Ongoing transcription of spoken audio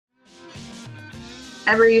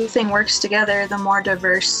everything works together, the more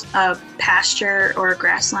diverse a pasture or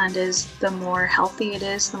grassland is, the more healthy it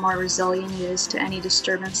is, the more resilient it is to any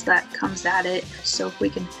disturbance that comes at it. So if we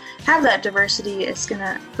can have that diversity, it's going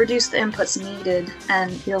to produce the inputs needed,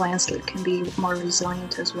 and your landscape can be more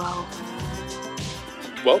resilient as well.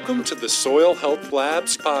 Welcome to the Soil Health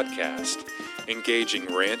Labs podcast, engaging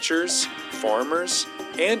ranchers, farmers,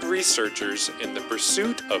 and researchers in the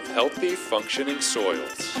pursuit of healthy, functioning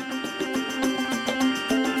soils.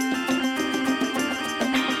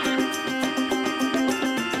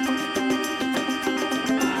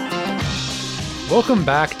 Welcome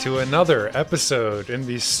back to another episode in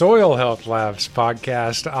the Soil Health Labs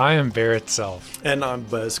podcast. I am Barrett Self. And I'm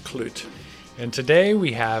Buzz Clute. And today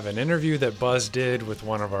we have an interview that Buzz did with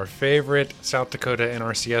one of our favorite South Dakota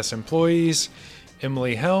NRCS employees,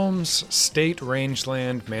 Emily Helms, State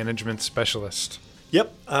Rangeland Management Specialist.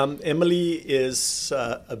 Yep, Emily is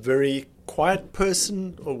a very quiet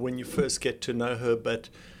person when you first get to know her, but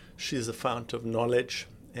she's a fount of knowledge.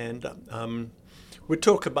 And we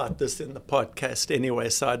talk about this in the podcast anyway,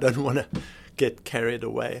 so I don't want to get carried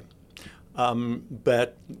away.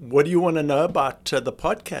 But what do you want to know about the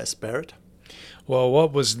podcast, Barrett? Well,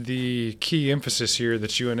 what was the key emphasis here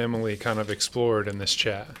that you and Emily kind of explored in this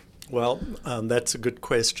chat? Well, that's a good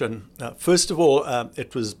question. First of all,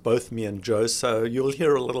 it was both me and Joe, so you'll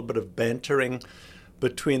hear a little bit of bantering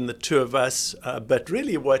between the two of us. But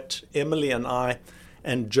really what Emily and I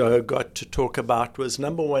and Joe got to talk about was,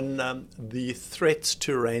 number one, the threats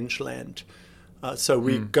to rangeland. So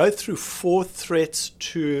we go through 4 threats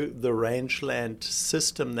to the rangeland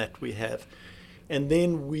system that we have. And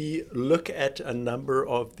then we look at a number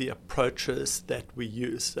of the approaches that we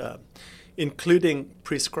use, including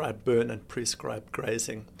prescribed burn and prescribed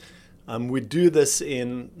grazing. We do this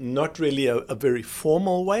in not really a very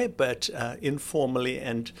formal way, but informally.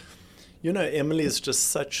 And, you know, Emily is just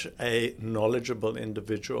such a knowledgeable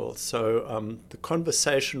individual. So the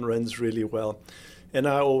conversation runs really well. And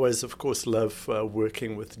I always, of course, love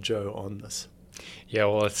working with Joe on this. Yeah,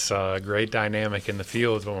 well, it's a great dynamic in the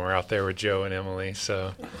field when we're out there with Joe and Emily.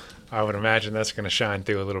 So I would imagine that's going to shine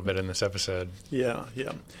through a little bit in this episode. Yeah.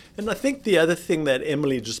 And I think the other thing that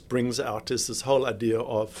Emily just brings out is this whole idea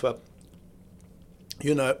of,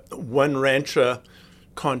 one rancher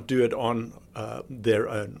can't do it on their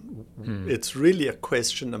own. It's really a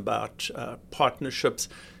question about partnerships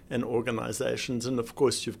and organizations. And of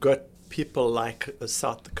course, you've got people like the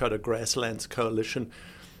South Dakota Grasslands Coalition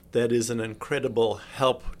that is an incredible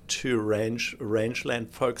help to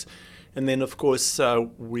rangeland folks. And then, of course,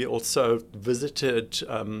 we also visited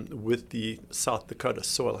with the South Dakota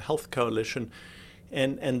Soil Health Coalition,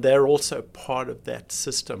 and they're also part of that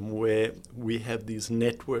system where we have these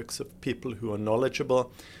networks of people who are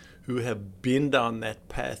knowledgeable, who have been down that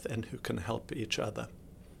path, and who can help each other.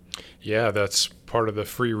 Yeah, that's part of the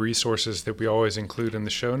free resources that we always include in the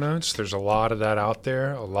show notes. There's a lot of that out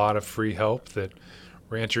there, a lot of free help that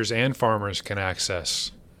ranchers and farmers can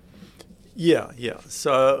access. Yeah.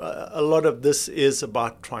 So a lot of this is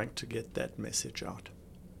about trying to get that message out.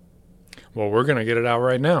 Well, we're going to get it out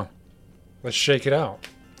right now. Let's shake it out.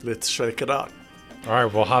 Let's shake it out. All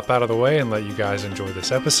right, we'll hop out of the way and let you guys enjoy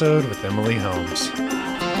this episode with Emily Helms.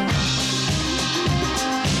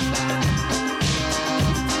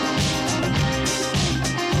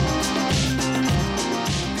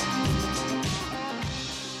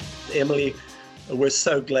 Emily, we're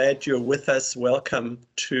so glad you're with us. Welcome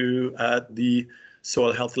to the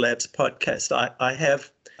Soil Health Labs podcast. I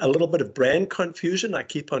have a little bit of brand confusion. I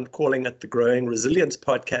keep on calling it the Growing Resilience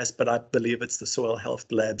podcast, but I believe it's the Soil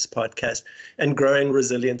Health Labs podcast. And Growing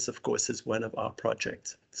Resilience, of course, is one of our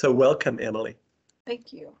projects. So welcome, Emily.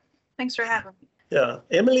 Thank you. Thanks for having me. Yeah,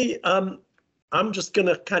 Emily, I'm just going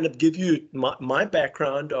to kind of give you my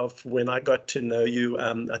background of when I got to know you.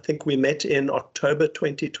 I think we met in October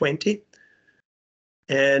 2020.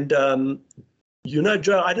 And,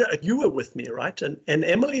 Joe, you were with me, right? And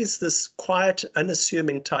Emily is this quiet,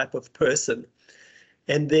 unassuming type of person.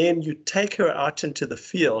 And then you take her out into the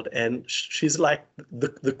field, and she's like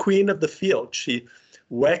the queen of the field. She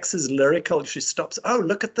waxes lyrical. She stops. Oh,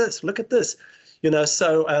 look at this. Look at this.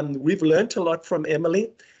 So we've learned a lot from Emily.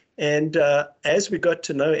 And as we got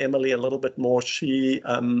to know Emily a little bit more, she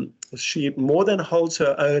more than holds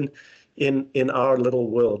her own in our little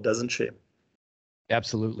world, doesn't she?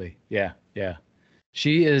 Absolutely. Yeah.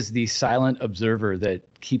 She is the silent observer that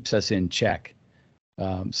keeps us in check.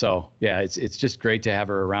 It's just great to have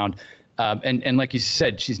her around. And like you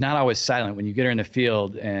said, she's not always silent. When you get her in the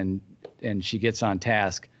field and she gets on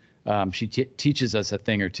task, she teaches us a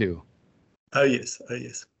thing or two. Oh, yes. Oh,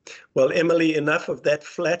 yes. Well, Emily, enough of that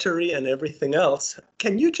flattery and everything else.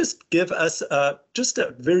 Can you just give us just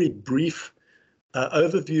a very brief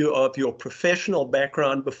overview of your professional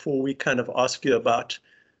background before we kind of ask you about,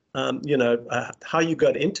 how you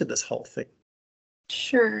got into this whole thing?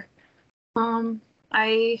 Sure.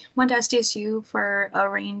 I went to SDSU for a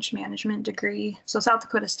range management degree, so South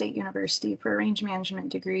Dakota State University for a range management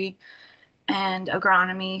degree and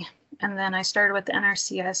agronomy. And then I started with the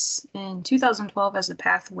NRCS in 2012 as a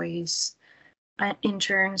Pathways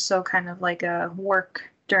intern, so kind of like a work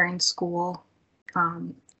during school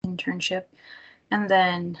internship. And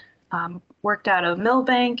then worked out of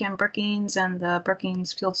Millbank and Brookings and the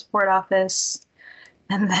Brookings Field Support Office.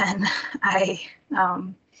 And then I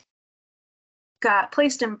got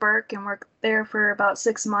placed in Burke and worked there for about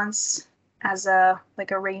 6 months as a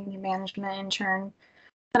range management intern.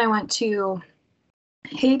 Then I went to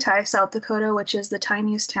Hayti, South Dakota, which is the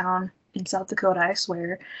tiniest town in South Dakota, I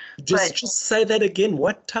swear. Just say that again.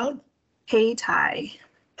 What town? Hayti.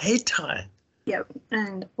 Hayti. Yep.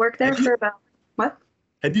 And worked there for about, what?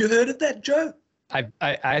 Have you heard of that, Joe?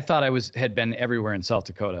 I thought I had been everywhere in South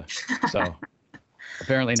Dakota, so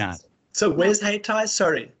apparently not. So where's Hayti?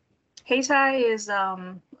 Sorry. Hayti is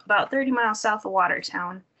about 30 miles south of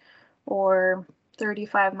Watertown, or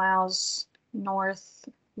 35 miles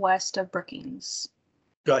northwest of Brookings.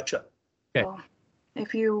 Gotcha. Okay. So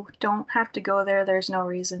if you don't have to go there, there's no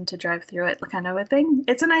reason to drive through it, kind of a thing.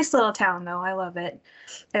 It's a nice little town, though. I love it.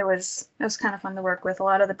 It was kind of fun to work with. A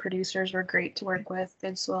lot of the producers were great to work with.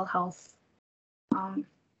 Good soil health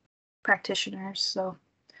practitioners. So,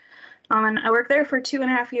 and I worked there for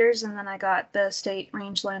 2.5 years, and then I got the state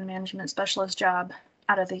rangeland management specialist job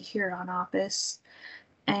out of the Huron office.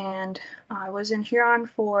 And I was in Huron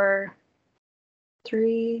for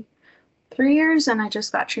three years, and I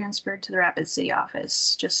just got transferred to the Rapid City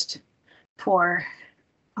office just for,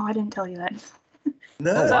 I didn't tell you that.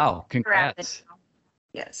 No. Oh, wow. Congrats.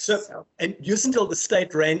 Yes. So, and you're still the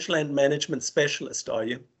state rangeland management specialist, are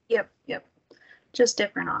you? Yep. Just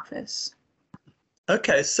different office.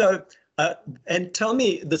 Okay, so, and tell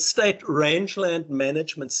me, the state rangeland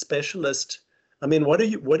management specialist, I mean, what do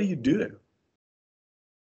you do?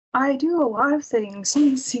 I do a lot of things,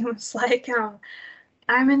 it seems like.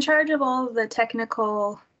 I'm in charge of all of the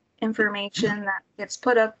technical information that gets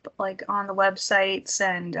put up on the websites,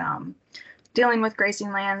 and dealing with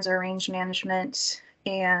grazing lands or range management.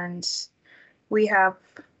 And we have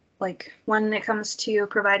when it comes to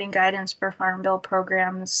providing guidance for Farm Bill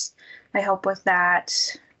programs, I help with that.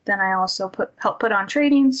 Then I also help put on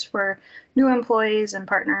trainings for new employees and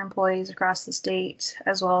partner employees across the state,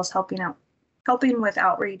 as well as helping with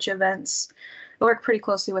outreach events. I work pretty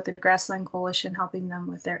closely with the Grassland Coalition, helping them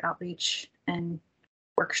with their outreach and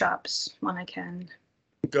workshops when I can.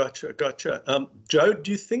 Gotcha. Joe,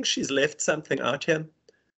 do you think she's left something out here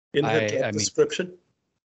in her job description?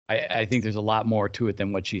 I think there's a lot more to it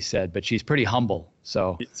than what she said, but she's pretty humble.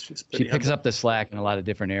 So she picks up the slack in a lot of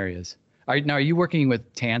different areas. Are you working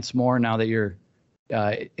with Tance more now that you're,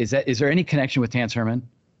 is there any connection with Tance Herman?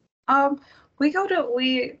 We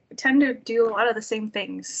tend to do a lot of the same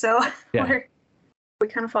things. So yeah. We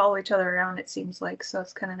kind of follow each other around, it seems like. So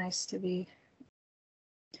it's kind of nice to be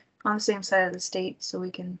on the same side of the state, so we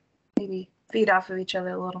can maybe feed off of each other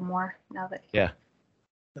a little more now that. Yeah.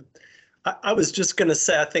 I was just going to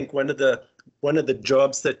say, I think one of the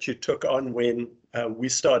jobs that you took on when we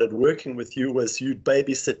started working with you was you'd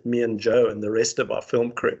babysit me and Joe and the rest of our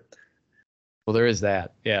film crew. Well, there is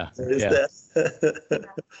that. Yeah. There is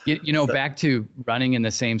that. Back to running in the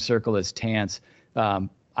same circle as Tance.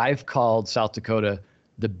 I've called South Dakota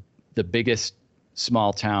the biggest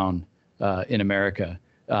small town in America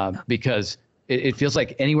because it feels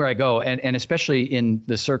like anywhere I go, and especially in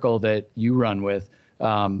the circle that you run with,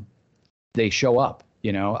 they show up.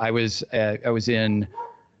 I was in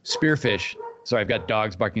Spearfish. Sorry, I've got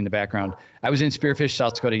dogs barking in the background. I was in Spearfish,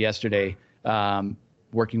 South Dakota yesterday,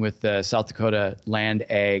 working with the South Dakota Land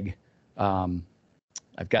Ag.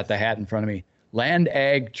 I've got the hat in front of me. Land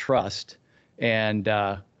Ag Trust, and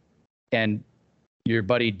your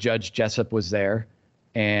buddy Judge Jessup was there,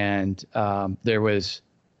 and there was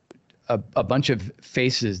a bunch of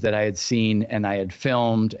faces that I had seen and I had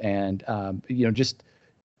filmed, and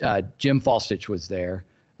Jim Falstich was there,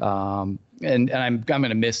 and I'm going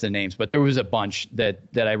to miss the names, but there was a bunch that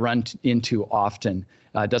I run into often.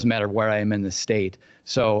 It doesn't matter where I am in the state.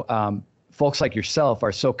 So folks like yourself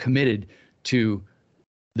are so committed to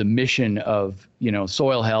the mission of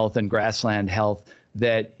soil health and grassland health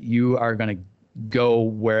that you are going to go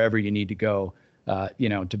wherever you need to go,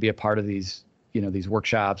 to be a part of these these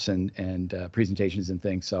workshops and presentations and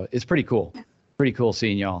things. So it's pretty cool. Pretty cool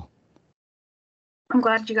seeing y'all. I'm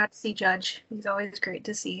glad you got to see Judge. He's always great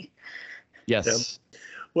to see. Yes. Yeah.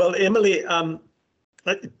 Well, Emily,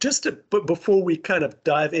 before we kind of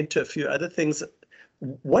dive into a few other things,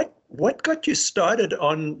 what got you started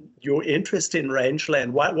on your interest in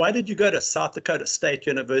rangeland? Why did you go to South Dakota State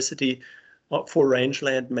University for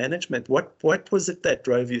rangeland management? What was it that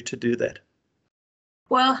drove you to do that?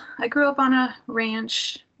 Well, I grew up on a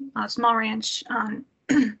ranch, a small ranch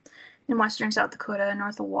in western South Dakota,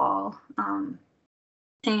 north of Wall,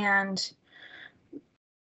 and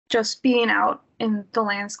just being out in the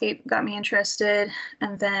landscape got me interested.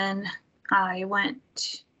 And then I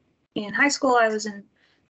went in high school. I was in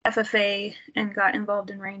FFA and got involved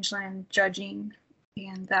in rangeland judging,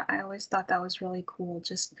 and that I always thought that was really cool,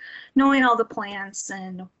 just knowing all the plants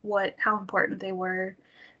and how important they were.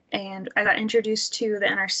 And I got introduced to the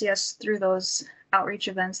NRCS through those outreach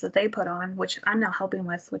events that they put on, which I'm now helping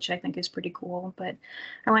with, which I think is pretty cool. But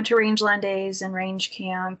I went to rangeland days and range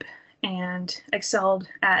camp and excelled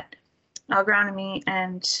at agronomy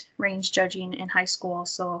and range judging in high school.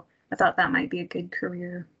 So I thought that might be a good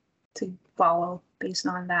career to follow based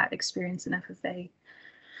on that experience in FFA.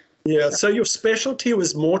 Yeah, so your specialty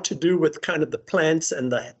was more to do with kind of the plants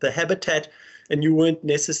and the habitat, and you weren't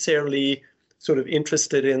necessarily sort of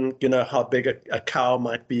interested in, how big a cow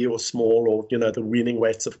might be or small, or, the weaning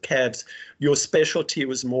weights of calves. Your specialty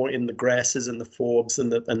was more in the grasses and the forbs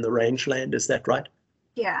and the rangeland. Is that right?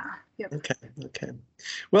 Yeah. Yep. Okay.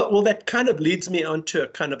 Well, that kind of leads me on to a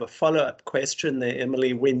kind of a follow-up question there,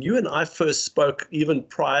 Emily. When you and I first spoke, even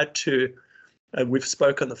prior to we've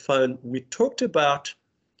spoke on the phone, we talked about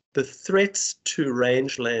the threats to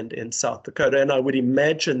rangeland in South Dakota, and I would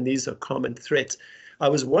imagine these are common threats. I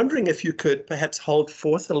was wondering if you could perhaps hold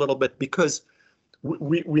forth a little bit, because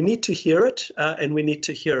we need to hear it, and we need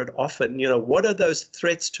to hear it often. What are those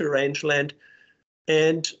threats to rangeland,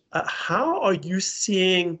 and how are you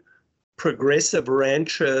seeing progressive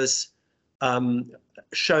ranchers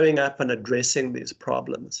showing up and addressing these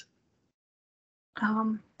problems?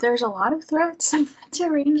 There's a lot of threats to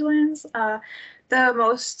rangelands.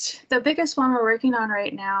 The biggest one we're working on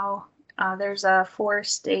right now, there's a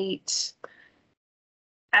 4-state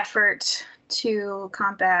effort to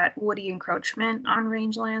combat woody encroachment on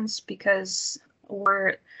rangelands, because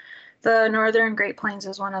the northern Great Plains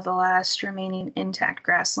is one of the last remaining intact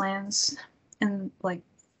grasslands in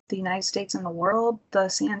the United States and the world. The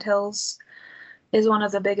Sandhills is one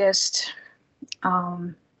of the biggest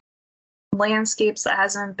landscapes that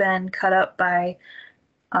hasn't been cut up by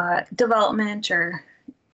development or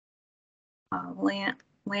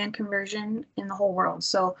land conversion in the whole world.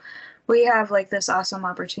 So we have this awesome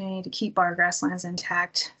opportunity to keep our grasslands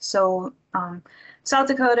intact. So South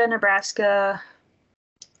Dakota, Nebraska,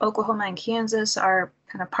 Oklahoma, and Kansas are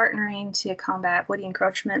kind of partnering to combat woody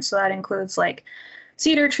encroachment. So that includes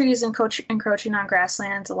cedar trees encroaching on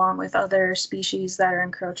grasslands, along with other species that are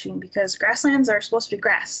encroaching, because grasslands are supposed to be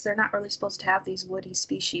grass. They're not really supposed to have these woody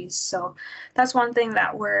species. So that's one thing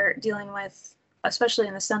that we're dealing with, especially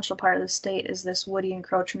in the central part of the state, is this woody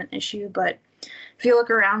encroachment issue. But if you look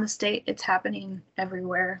around the state, it's happening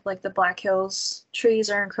everywhere. The Black Hills trees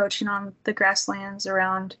are encroaching on the grasslands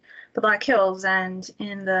around the Black Hills, and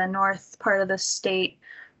in the north part of the state,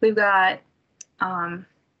 we've got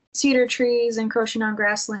cedar trees encroaching on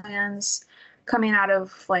grasslands coming out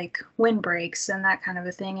of windbreaks and that kind of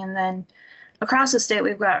a thing. And then across the state,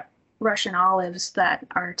 we've got Russian olives that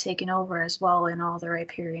are taking over as well in all the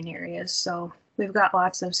riparian areas. So we've got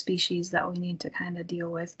lots of species that we need to kind of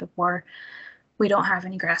deal with before we don't have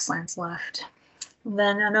any grasslands left.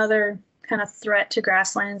 Then another kind of threat to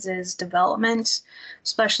grasslands is development,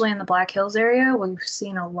 especially in the Black Hills area. We've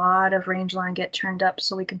seen a lot of rangeland get turned up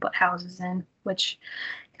so we can put houses in, which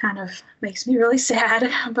kind of makes me really sad,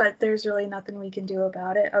 but there's really nothing we can do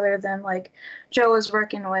about it other than Joe was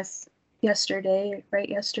working with yesterday.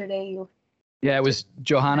 Yeah, it was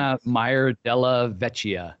Johanna Meyer della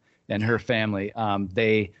Vecchia and her family.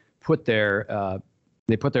 They put their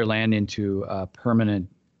land into a permanent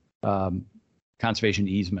conservation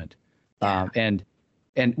easement, and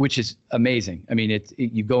which is amazing. I mean,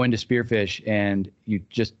 you go into Spearfish, and you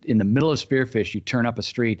just in the middle of Spearfish, you turn up a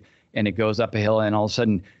street, and it goes up a hill, and all of a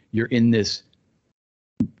sudden you're in this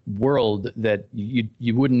world that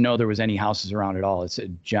you wouldn't know there was any houses around at all. It's a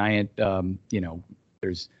giant,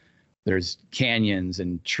 there's canyons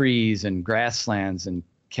and trees and grasslands and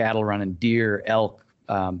cattle running, deer, elk.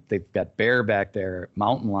 They've got bear back there,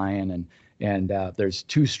 mountain lion, and there's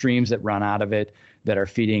 2 streams that run out of it that are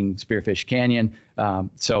feeding Spearfish Canyon.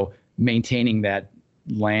 So maintaining that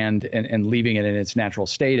land and leaving it in its natural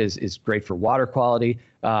state is great for water quality.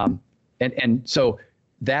 And so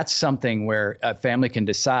that's something where a family can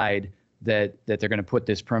decide that they're going to put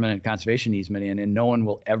this permanent conservation easement in, and no one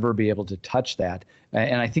will ever be able to touch that.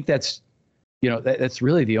 And I think that's, that's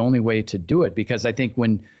really the only way to do it, because I think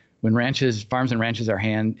when farms and ranches are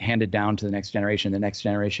handed down to the next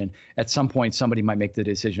generation, at some point somebody might make the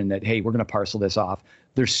decision that, hey, we're going to parcel this off.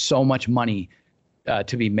 There's so much money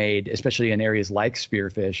to be made, especially in areas like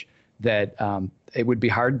spearfish, that it would be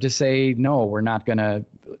hard to say, no, we're not going to,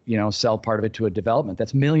 sell part of it to a development.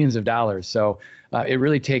 That's millions of dollars. So it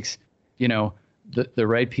really takes, the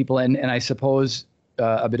right people. And I suppose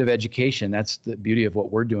a bit of education. That's the beauty of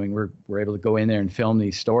what we're doing. We're able to go in there and film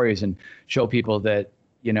these stories and show people that,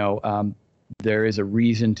 there is a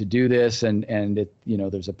reason to do this, and it,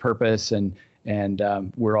 there's a purpose, and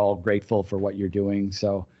we're all grateful for what you're doing.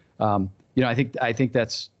 So, I think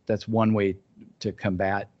that's one way to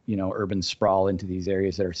combat, urban sprawl into these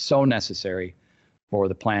areas that are so necessary for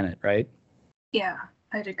the planet, right? Yeah,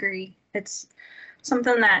 I'd agree. It's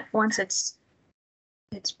something that once it's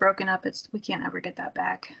broken up, we can't ever get that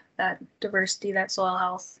back. That diversity, that soil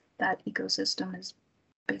health, that ecosystem is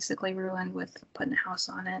basically ruined with putting a house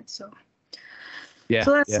on it. So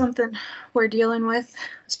that's something we're dealing with.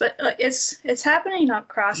 But it's happening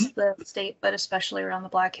across the state, but especially around the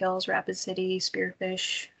Black Hills, Rapid City,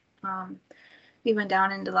 Spearfish, even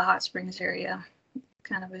down into the Hot Springs area,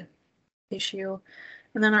 kind of an issue.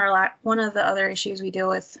 And then one of the other issues we deal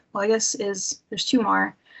with, well, I guess there's two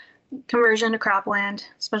more. Conversion to cropland,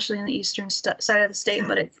 especially in the eastern side of the state,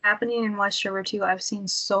 but it's happening in West River too. I've seen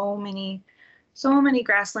so many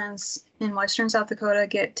grasslands in western South Dakota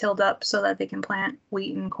get tilled up so that they can plant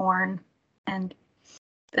wheat and corn, and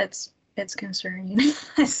it's concerning.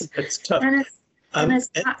 It's tough. And it's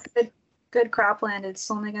not good cropland. It's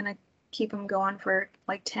only going to keep them going for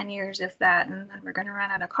like 10 years, if that, and then we're going to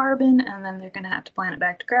run out of carbon, and then they're going to have to plant it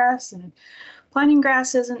back to grass. And planting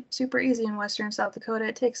grass isn't super easy in western South Dakota.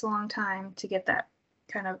 It takes a long time to get that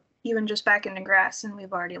kind of even just back into grass, and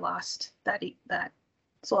we've already lost that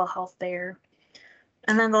soil health there.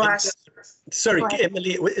 And then the last... Sorry,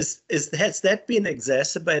 Emily, has that been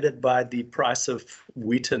exacerbated by the price of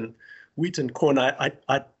wheat and corn? I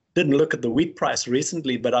didn't look at the wheat price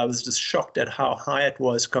recently, but I was just shocked at how high it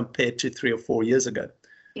was compared to 3 or 4 years ago.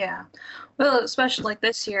 Yeah. Well, especially like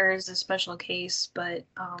this year is a special case, but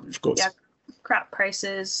of course. Crop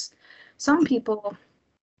prices. Some people,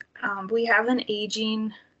 we have an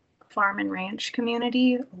aging farm and ranch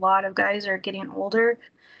community. A lot of guys are getting older,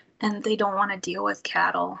 and they don't want to deal with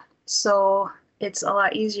cattle. So it's a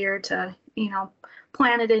lot easier to,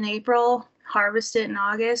 plant it in April, harvest it in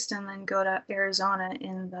August, and then go to Arizona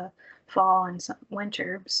in the fall and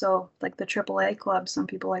winter. So like the AAA club, some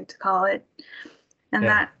people like to call it. And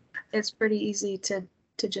that it's pretty easy to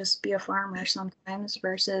just be a farmer sometimes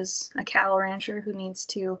versus a cattle rancher who needs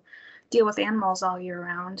to deal with animals all year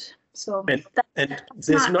round. So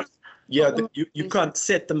you can't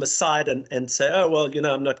set them aside and say, oh, well,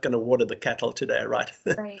 I'm not going to water the cattle today, right?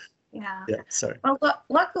 Right. Yeah. Yeah, sorry. Well,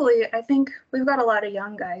 luckily, I think we've got a lot of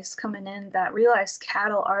young guys coming in that realize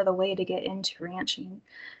cattle are the way to get into ranching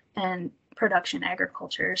and production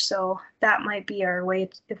agriculture. So that might be our way,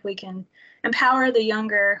 if we can empower the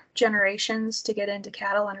younger generations to get into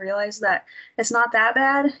cattle and realize that it's not that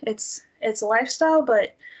bad. It's a lifestyle,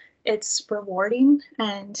 but it's rewarding,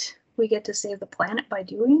 and we get to save the planet by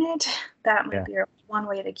doing it. That might be one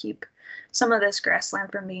way to keep some of this grassland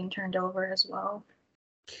from being turned over as well.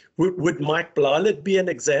 Would Mike Blarlett be an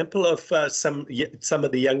example of some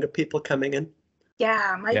of the younger people coming in?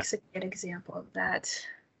 Yeah, Mike's a good example of that.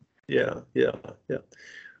 Yeah.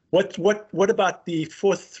 What about the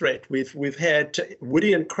fourth threat? We've had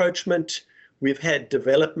woody encroachment, we've had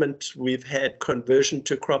development, we've had conversion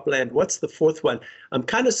to cropland. What's the fourth one? I'm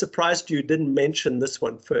kind of surprised you didn't mention this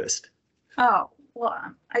one first. Oh,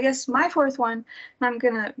 well, I guess my fourth one,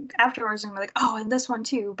 and afterwards I'm gonna be like, oh, and this one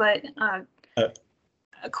too, but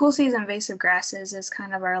cool season invasive grasses is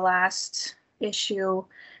kind of our last issue.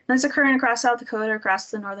 And it's occurring across South Dakota,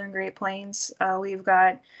 across the northern Great Plains.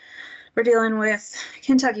 We're dealing with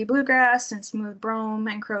Kentucky bluegrass and smooth brome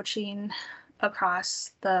encroaching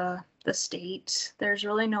across the state. There's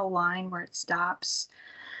really no line where it stops.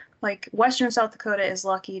 Like western South Dakota is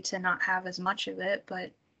lucky to not have as much of it,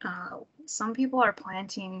 but some people are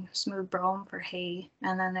planting smooth brome for hay,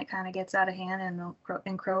 and then it kind of gets out of hand and they'll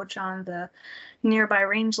encroach on the nearby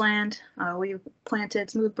rangeland. We've planted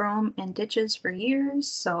smooth brome in ditches for years,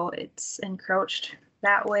 so it's encroached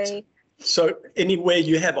that way. So anywhere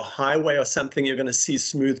you have a highway or something, you're going to see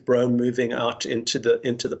smooth brome moving out into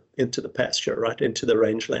the pasture, right, into the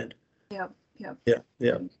rangeland. Yep.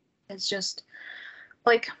 Yeah. It's just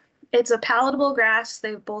like, it's a palatable grass.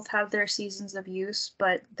 They both have their seasons of use,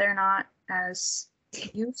 but they're not as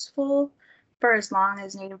useful for as long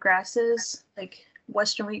as native grasses. Like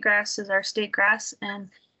Western wheatgrass is our state grass, and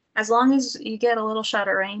as long as you get a little shot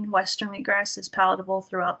of rain, Western wheatgrass is palatable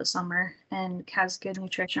throughout the summer and has good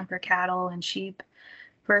nutrition for cattle and sheep,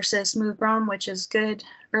 versus smooth brome, which is good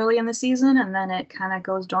early in the season, and then it kind of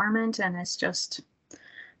goes dormant, and it's just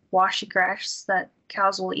washy grass that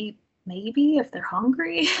cows will eat maybe if they're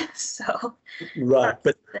hungry. So right,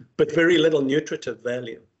 but very little nutritive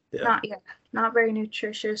value. Yeah. Not very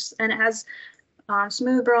nutritious, and it has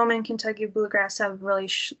smooth brome and Kentucky bluegrass have really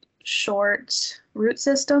short root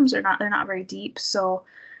systems. They're not very deep, so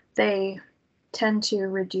they tend to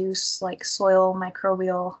reduce like soil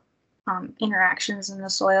microbial interactions in the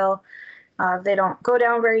soil. They don't go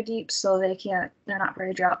down very deep, so they're not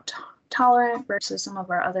very drought tolerant, versus some of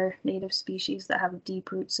our other native species that have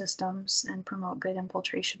deep root systems and promote good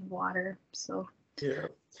infiltration of water. So yeah.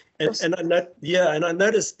 And I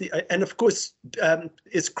noticed and of course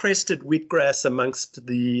is crested wheatgrass amongst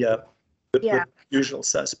the usual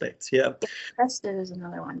suspects. Yeah. Crested is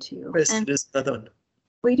another one too. Crested is another one.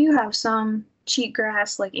 We do have some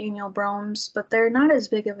cheatgrass like annual bromes, but they're not as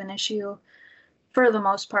big of an issue for the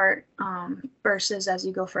most part, versus as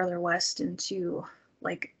you go further west into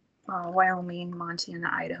like Wyoming,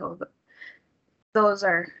 Montana, Idaho. But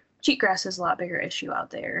cheatgrass is a lot bigger issue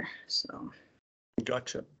out there. So.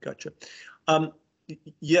 Gotcha.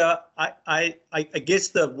 Yeah, I guess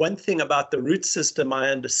the one thing about the root system I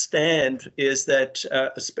understand is that,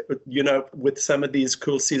 with some of these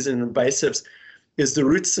cool season invasives, is the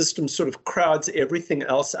root system sort of crowds everything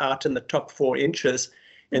else out in the top 4 inches,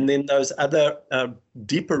 and then those other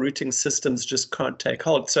deeper rooting systems just can't take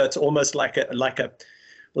hold. So it's almost like a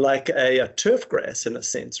turf grass in a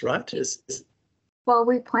sense, right? Well,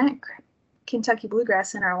 we plant Kentucky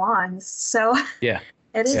bluegrass in our lawns, so yeah,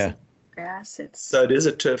 it is grass. So it is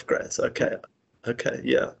a turf grass. Okay,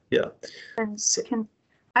 yeah. And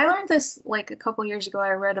I learned this like a couple years ago. I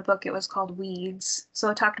read a book. It was called Weeds. So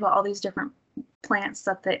it talked about all these different plants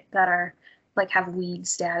that are like have weed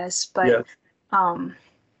status. But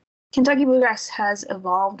Kentucky bluegrass has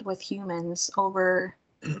evolved with humans over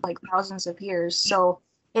like thousands of years, so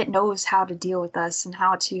it knows how to deal with us and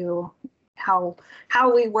how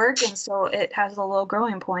we work, and so it has a low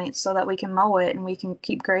growing point so that we can mow it and we can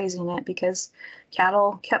keep grazing it, because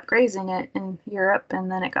cattle kept grazing it in Europe and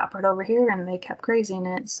then it got brought over here and they kept grazing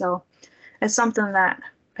it. So it's something that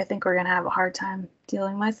I think we're going to have a hard time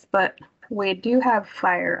dealing with, but we do have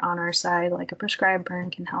fire on our side. Like a prescribed burn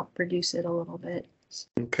can help reduce it a little bit.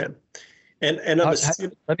 Okay. And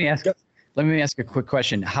let me ask a quick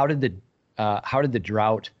question. How did the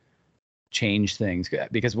drought change things?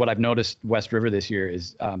 Because what I've noticed West River this year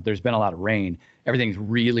is there's been a lot of rain. Everything's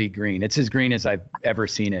really green. It's as green as I've ever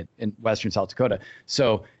seen it in western South Dakota.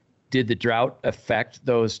 So did the drought affect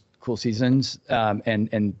those cool seasons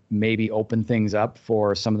and maybe open things up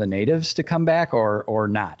for some of the natives to come back or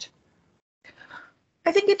not?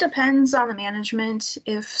 I think it depends on the management.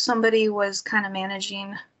 If somebody was kind of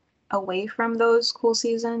managing away from those cool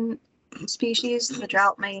season species, the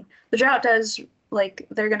drought does, like,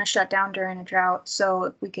 they're going to shut down during a drought.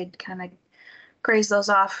 So we could kind of graze those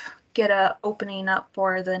off, get a opening up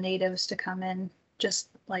for the natives to come in, just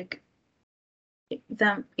like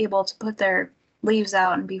them able to put their leaves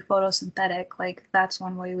out and be photosynthetic. Like that's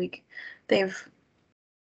one way that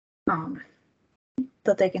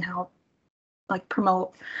they can help like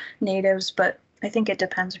promote natives, but I think it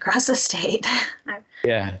depends across the state.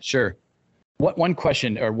 Yeah, sure. One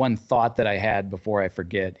question or one thought that I had before I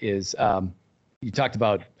forget is you talked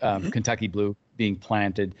about Kentucky blue being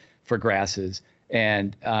planted for grasses,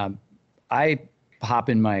 and I hop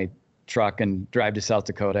in my truck and drive to South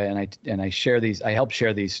Dakota, and I help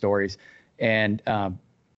share these stories, and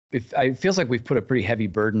it feels like we've put a pretty heavy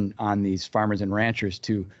burden on these farmers and ranchers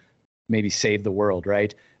to maybe save the world,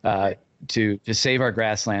 right? To save our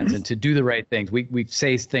grasslands and to do the right things. We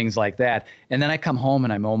say things like that, and then I come home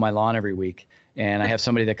and I mow my lawn every week, and I have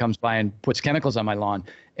somebody that comes by and puts chemicals on my lawn,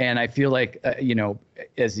 and I feel like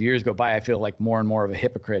as the years go by, I feel like more and more of a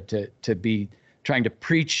hypocrite to be trying to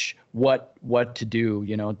preach what to do,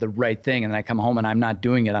 the right thing, and then I come home and I'm not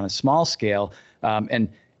doing it on a small scale, and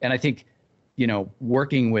I think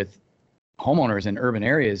working with homeowners in urban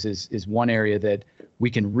areas is one area that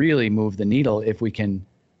we can really move the needle if we can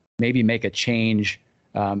maybe make a change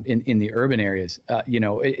in the urban areas.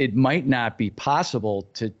 It might not be possible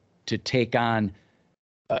to to take on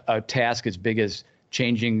a task as big as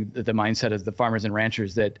changing the mindset of the farmers and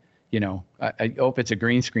ranchers that, I hope it's a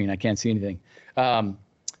green screen. I can't see anything. I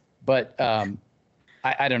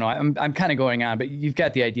don't know. I'm kind of going on, but you've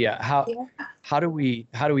got the idea. How do we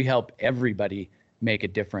help everybody make a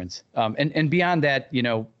difference? And beyond that,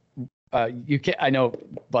 you can. I know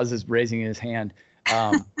Buzz is raising his hand.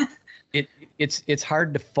 It's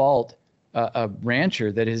hard to fault a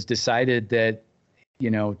rancher that has decided that,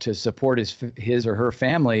 to support his or her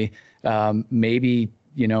family, maybe,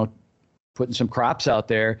 putting some crops out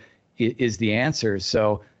there is the answer.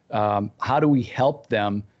 So how do we help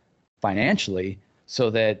them financially so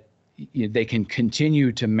that they can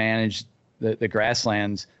continue to manage the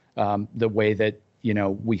grasslands the way that,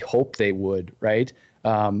 we hope they would, right?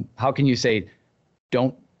 How can you say,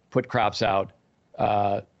 don't put crops out,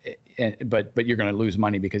 but you're going to lose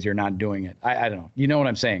money because you're not doing it? I don't know. You know what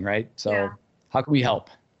I'm saying, right? So how can we help?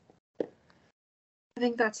 I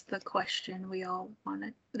think that's the question we all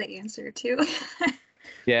wanted the answer to.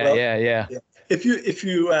 Yeah. If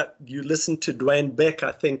you listen to Dwayne Beck,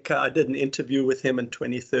 I think I did an interview with him in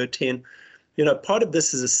 2013. Part of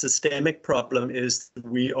this is a systemic problem. Is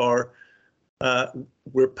we're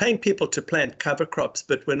paying people to plant cover crops,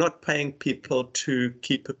 but we're not paying people to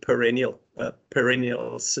keep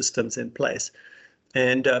perennial systems in place.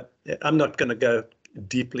 And I'm not going to go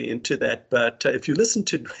deeply into that, but if you listen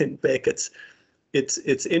to Dwayne Beck, it's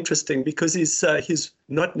interesting because he's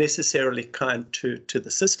not necessarily kind to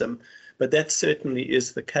the system, but that certainly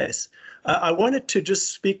is the case. I wanted to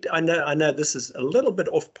just speak. I know this is a little bit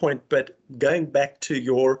off point, but going back to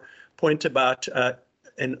your point about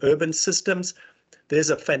in urban systems, there's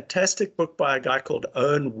a fantastic book by a guy called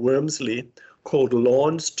Owen Wormsley called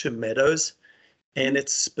Lawns to Meadows, and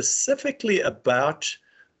it's specifically about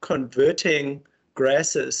converting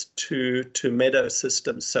grasses to meadow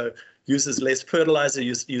systems. So uses less fertilizer,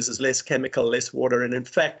 uses less chemical, less water. And in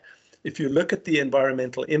fact, if you look at the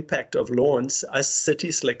environmental impact of lawns, us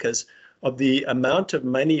city slickers, of the amount of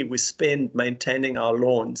money we spend maintaining our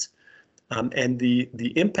lawns, and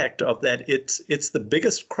the impact of that, it's the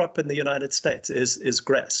biggest crop in the United States is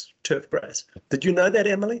grass, turf grass. Did you know that,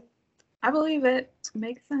 Emily? I believe it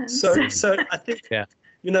makes sense. So I think,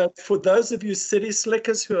 for those of you city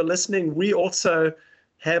slickers who are listening, we also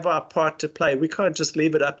have our part to play. We can't just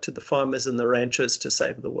leave it up to the farmers and the ranchers to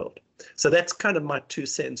save the world. So that's kind of my 2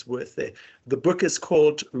 cents worth there. The book is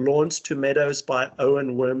called Lawns to Meadows by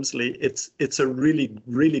Owen Wormsley. It's a really,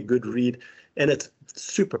 really good read, and it's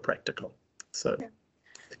super practical. So,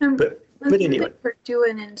 but anyway. What we're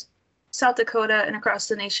doing in South Dakota and across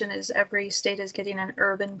the nation is every state is getting an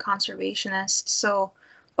urban conservationist. So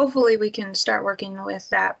hopefully we can start working with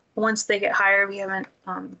that once they get hired. We haven't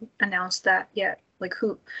announced that yet.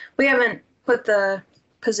 We haven't put the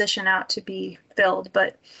position out to be filled,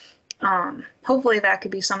 but hopefully that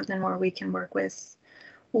could be something where we can work with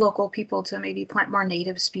local people to maybe plant more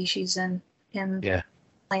native species in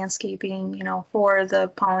landscaping, for the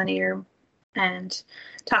pollinator, and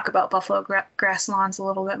talk about buffalo grass lawns a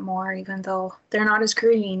little bit more, even though they're not as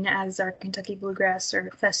green as our Kentucky bluegrass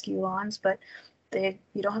or fescue lawns, but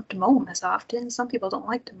you don't have to mow them as often. Some people don't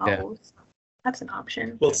like to mow. Yeah. So that's an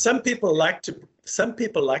option. Well, some people like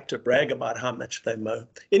to brag about how much they mow.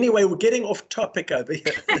 Anyway, we're getting off topic over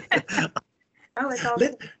here.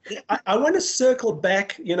 I want to circle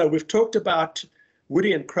back. We've talked about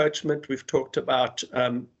woody encroachment. We've talked about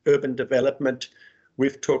urban development.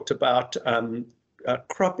 We've talked about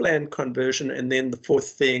cropland conversion. And then the fourth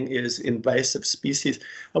thing is invasive species.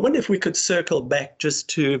 I wonder if we could circle back just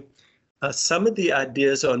to some of the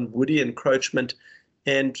ideas on woody encroachment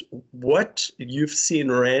and what you've seen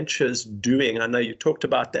ranchers doing. I know you talked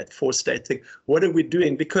about that 4-state thing. What are we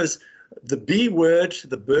doing? Because the B word,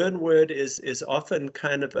 the burn word, is often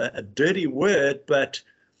kind of a dirty word, but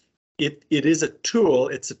it is a tool.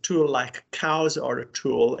 It's a tool like cows are a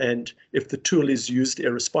tool. And if the tool is used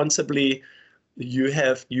irresponsibly, you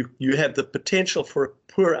have the potential for a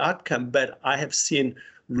poor outcome. But I have seen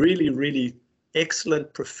really, really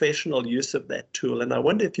excellent professional use of that tool. And I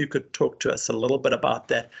wonder if you could talk to us a little bit about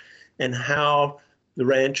that and how the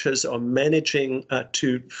ranchers are managing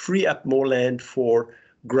to free up more land for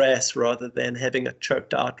grass rather than having it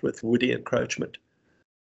choked out with woody encroachment.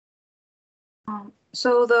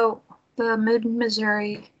 So the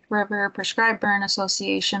Mid-Missouri River Prescribed Burn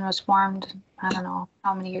Association was formed, I don't know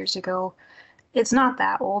how many years ago. It's not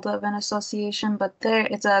that old of an association, but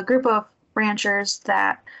it's a group of ranchers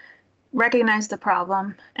that recognized the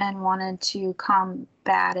problem and wanted to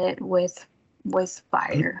combat it with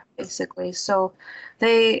fire, basically. So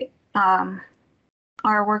they are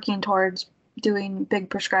working towards doing big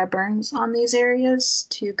prescribed burns on these areas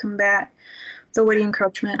to combat the woody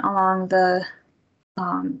encroachment along the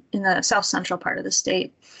in the south central part of the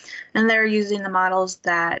state. And they're using the models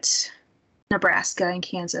that Nebraska and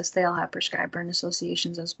Kansas, they all have prescribed burn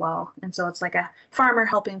associations as well. And so it's like a farmer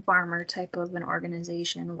helping farmer type of an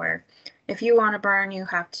organization where if you want to burn, you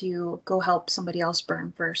have to go help somebody else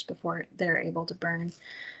burn first before they're able to burn.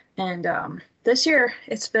 And this year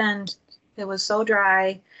it was so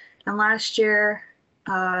dry. And last year,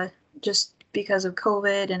 just because of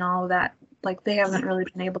COVID and all of that, like they haven't really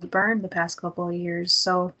been able to burn the past couple of years.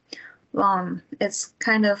 So it's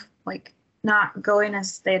kind of like not going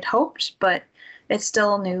as they had hoped, but it's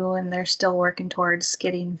still new and they're still working towards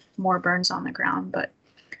getting more burns on the ground. But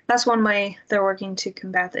that's one way they're working to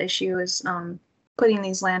combat the issue is putting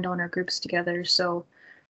these landowner groups together so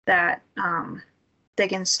that they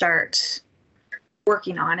can start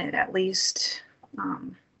working on it at least.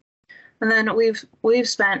 And then we've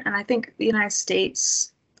spent, and I think the United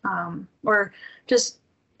States, or just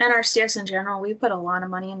NRCS in general, we put a lot of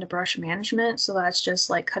money into brush management. So that's just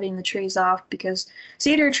like cutting the trees off, because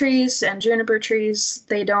cedar trees and juniper trees,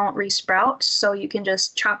 they don't resprout. So you can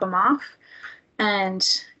just chop them off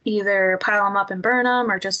and either pile them up and burn them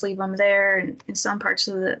or just leave them there. And in some parts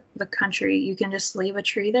of the country, you can just leave a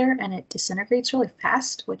tree there and it disintegrates really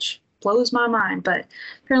fast, which blows my mind. But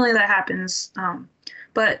apparently that happens.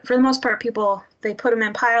 But for the most part, people, they put them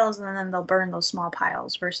in piles and then they'll burn those small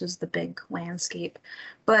piles versus the big landscape.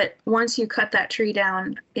 But once you cut that tree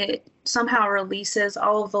down, it somehow releases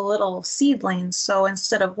all of the little seedlings. So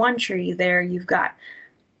instead of one tree there, you've got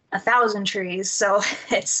 1,000 trees. So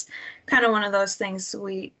it's kind of one of those things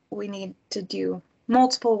we need to do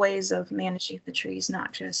multiple ways of managing the trees,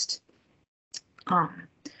 not just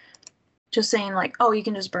saying like, oh, you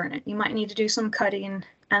can just burn it. You might need to do some cutting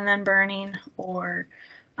and then burning. Or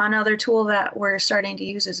another tool that we're starting to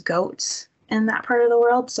use is goats in that part of the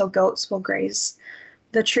world. So goats will graze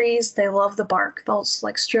the trees. They love the bark. They'll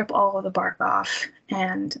like strip all of the bark off,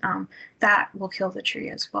 and that will kill the tree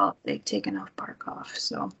as well if they take enough bark off.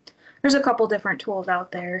 So there's a couple different tools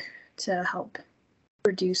out there to help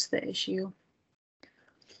reduce the issue.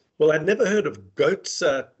 Well, I'd never heard of goats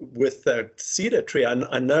with cedar tree.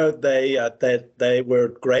 I know they were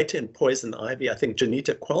great in poison ivy. I think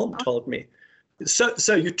Janita Qualm told me.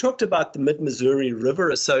 So you talked about the Mid-Missouri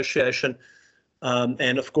River Association,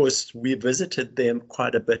 and of course we visited them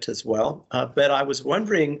quite a bit as well. But I was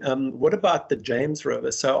wondering, what about the James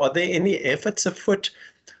River? So are there any efforts afoot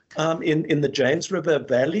in the James River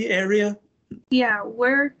Valley area? Yeah,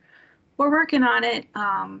 we're working on it.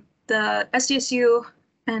 The SDSU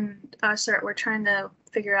and us we're trying to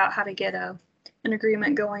figure out how to get an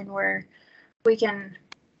agreement going where we can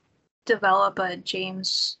develop a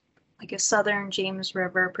Southern James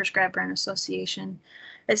River Prescribed Burn Association.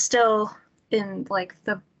 It's still in like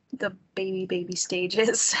the baby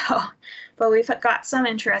stages, so but we've got some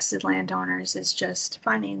interested landowners. It's just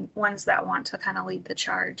finding ones that want to kind of lead the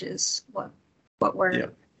charge is what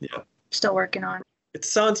we're still working on. It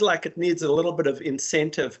sounds like it needs a little bit of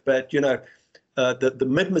incentive, but the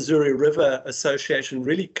Mid-Missouri River Association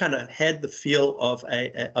really kind of had the feel of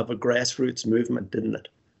a grassroots movement, didn't it?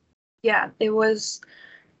 Yeah, it was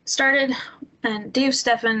started, and Dave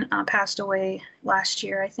Steffen passed away last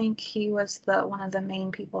year. I think he was one of the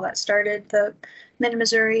main people that started the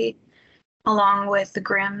Mid-Missouri, along with the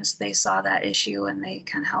Grimms. They saw that issue and they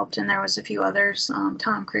kind of helped, and there was a few others.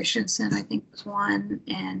 Tom Christensen, I think, was one,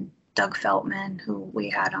 and Doug Feltman, who we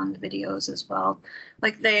had on the videos as well.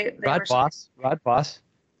 Like they Rod Voss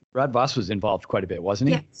was involved quite a bit, wasn't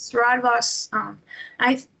he? Yes, Rod Voss.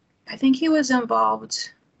 I think he was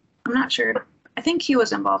involved. I'm not sure. I think he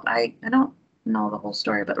was involved. I don't know the whole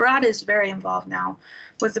story, but Rod is very involved now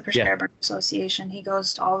with the Prescribed Burn Association. He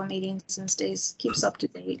goes to all the meetings and keeps up to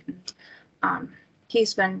date. And,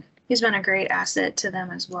 he's been a great asset to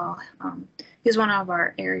them as well. He's one of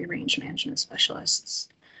our area range management specialists.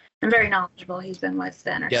 And very knowledgeable. He's been with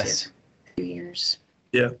the NRC for a few years.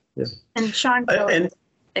 Yeah. And Sean Kelly,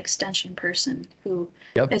 extension person who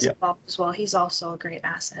is involved as well. He's also a great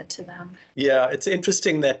asset to them. Yeah, it's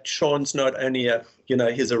interesting that Sean's not only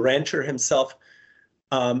he's a rancher himself,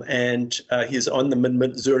 and he's on the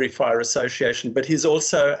Mid-Missouri Fire Association, but he's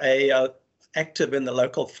also active in the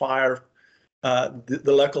local fire, the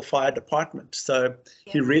local fire department. So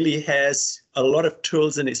he really has a lot of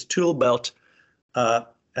tools in his tool belt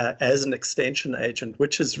as an extension agent,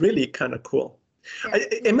 which is really kind of cool. Yeah.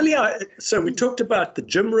 Emily, so we talked about the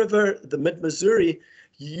Jim River, the Mid-Missouri.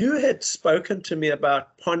 You had spoken to me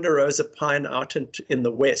about Ponderosa pine out in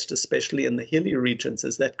the west, especially in the hilly regions.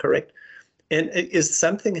 Is that correct? And is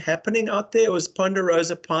something happening out there, or is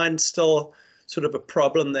ponderosa pine still sort of a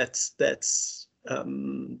problem that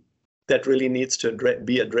really needs to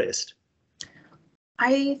be addressed?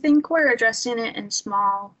 I think we're addressing it in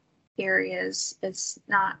small areas. It's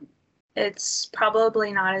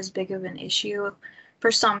probably not as big of an issue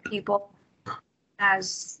for some people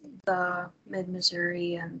as the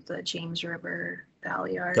Mid-Missouri and the James River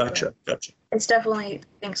Valley are. Gotcha. It's definitely, I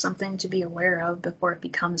think, something to be aware of before it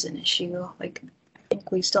becomes an issue. Like, I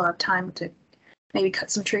think we still have time to maybe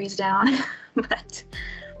cut some trees down, but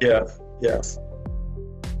yeah.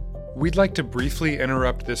 We'd like to briefly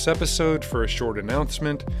interrupt this episode for a short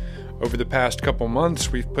announcement. Over the past couple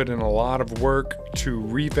months, we've put in a lot of work to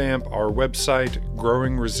revamp our website,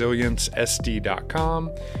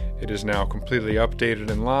 growingresilienceSD.com. It is now completely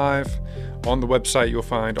updated and live. On the website, you'll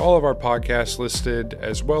find all of our podcasts listed,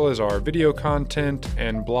 as well as our video content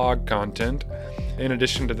and blog content. In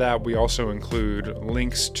addition to that, we also include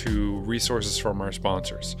links to resources from our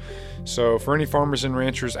sponsors. So for any farmers and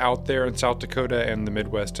ranchers out there in South Dakota and the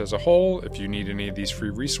Midwest as a whole, if you need any of these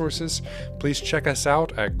free resources, please check us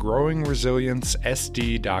out at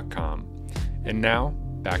growingresilienceSD.com. And now,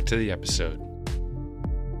 back to the episode.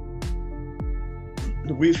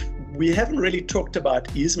 We haven't really talked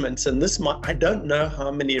about easements, and I don't know how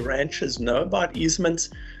many ranchers know about easements.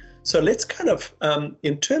 So let's kind of,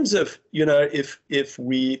 in terms of, if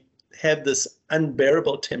we have this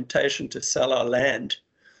unbearable temptation to sell our land,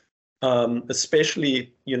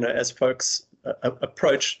 especially, as folks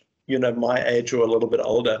approach, my age or a little bit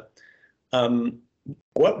older, how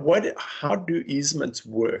do easements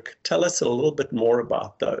work? Tell us a little bit more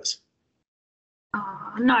about those.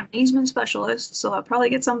 I'm not an easement specialist, so I'll probably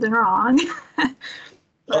get something wrong.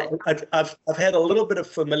 I've had a little bit of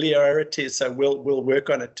familiarity, so we'll work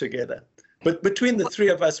on it together. But between the three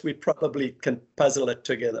of us, we probably can puzzle it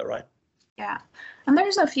together, right? Yeah, and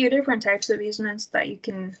there's a few different types of easements that you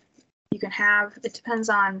can have. It depends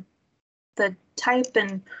on the type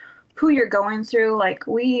and who you're going through. Like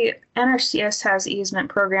NRCS has easement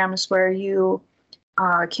programs where you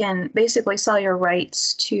can basically sell your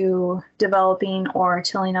rights to developing or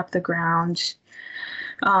tilling up the ground.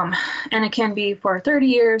 And it can be for 30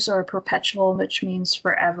 years or perpetual, which means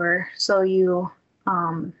forever. So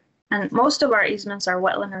and most of our easements are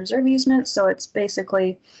wetland reserve easements. So it's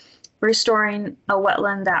basically restoring a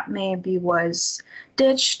wetland that maybe was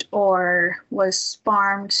ditched or was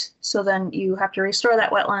farmed. So then you have to restore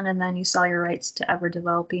that wetland, and then you sell your rights to ever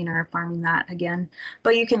developing or farming that again.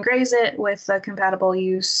 But you can graze it with a compatible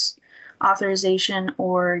use authorization,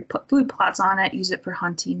 or put food plots on it, use it for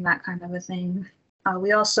hunting, that kind of a thing.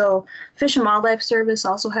 We also, Fish and Wildlife Service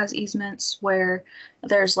also has easements where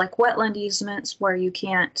there's like wetland easements where you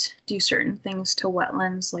can't do certain things to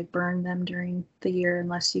wetlands, like burn them during the year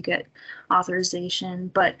unless you get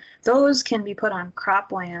authorization. But those can be put on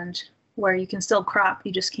cropland where you can still crop,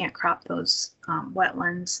 you just can't crop those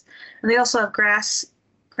wetlands. And they also have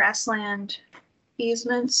grassland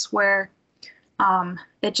easements where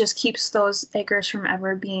it just keeps those acres from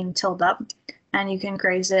ever being tilled up, and you can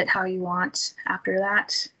graze it how you want after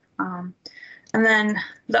that. And then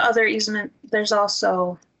the other easement, there's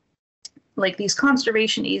also like these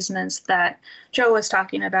conservation easements that Joe was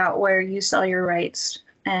talking about, where you sell your rights,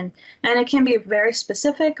 and it can be very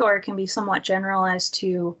specific, or it can be somewhat general as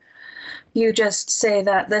to, you just say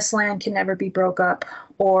that this land can never be broke up,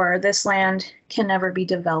 or this land can never be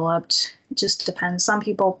developed. It just depends. Some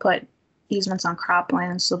people put easements on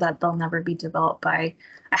cropland so that they'll never be developed by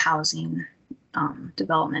a housing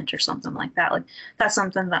development or something like that. Like, that's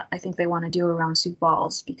something that I think they want to do around Sioux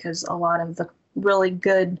Falls, because a lot of the really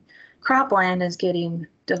good cropland is getting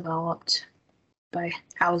developed by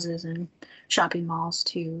houses and shopping malls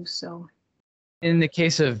too. So in the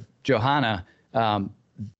case of Johanna,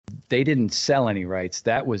 they didn't sell any rights.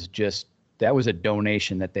 That was a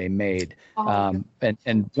donation that they made.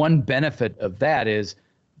 And one benefit of that is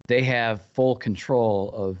they have full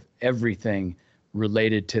control of everything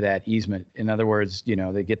related to that easement. In other words,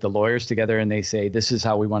 they get the lawyers together and they say, this is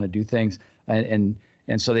how we want to do things. And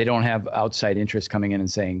so they don't have outside interests coming in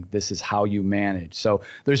and saying, this is how you manage. So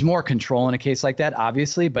there's more control in a case like that,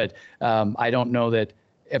 obviously, but I don't know that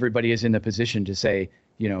everybody is in the position to say,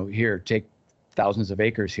 here, take thousands of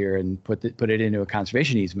acres here and put it into a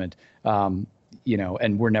conservation easement, and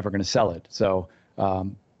we're never going to sell it. So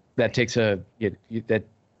that takes a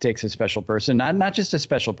special person, not just a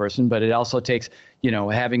special person, but it also takes,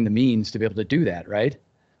 having the means to be able to do that, right?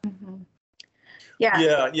 Mm-hmm.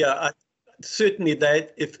 Yeah. Certainly,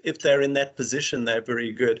 if they're in that position, they're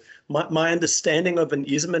very good. My understanding of an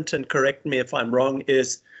easement, and correct me if I'm wrong,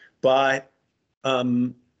 is by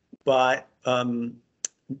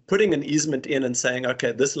putting an easement in and saying,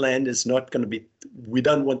 okay, this land is not going to be, we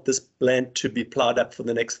don't want this land to be plowed up for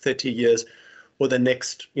the next 30 years or the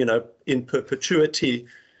next, in perpetuity.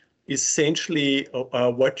 Essentially,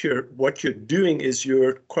 what you're doing is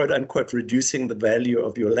you're quote unquote reducing the value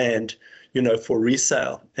of your land, for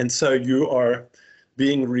resale. And so you are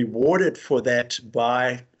being rewarded for that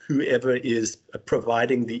by whoever is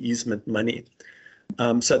providing the easement money.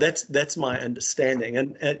 So that's my understanding.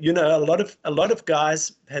 And a lot of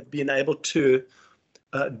guys have been able to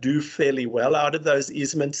do fairly well out of those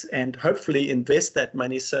easements and hopefully invest that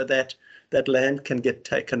money so that that land can get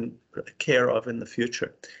taken care of in the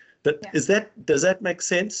future. But yeah. Does that make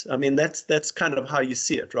sense? I mean, that's kind of how you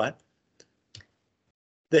see it, right?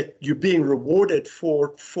 That you're being rewarded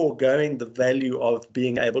for foregoing the value of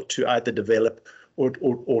being able to either develop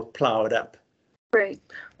or plow it up. Right,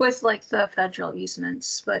 with like the federal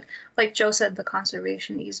easements, but like Joe said, the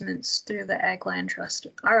conservation easements through the Ag Land Trust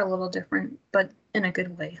are a little different, but in a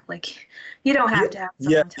good way. Like you don't have to have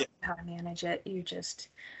someone tell you how to manage it. You just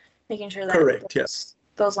making sure that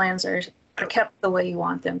those lands are kept the way you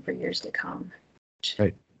want them for years to come.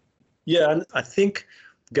 Right. Yeah, and I think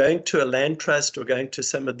going to a land trust or going to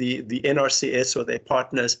some of the NRCS or their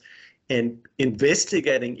partners and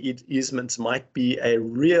investigating easements might be a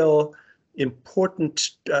real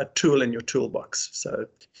important tool in your toolbox. So,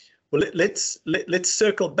 well, let's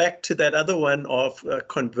circle back to that other one of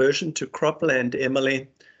conversion to cropland, Emily.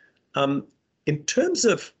 In terms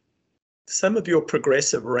of some of your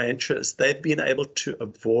progressive ranchers, they've been able to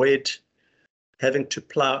avoid having to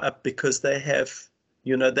plow up because they have,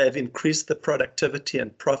 they've increased the productivity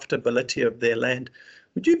and profitability of their land.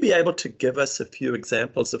 Would you be able to give us a few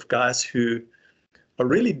examples of guys who are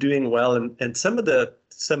really doing well and some of the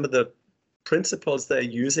principles they're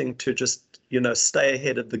using to just, stay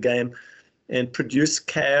ahead of the game and produce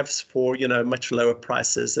calves for, much lower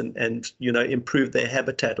prices and improve their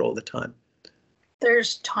habitat all the time?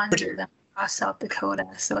 There's tons of them across South Dakota,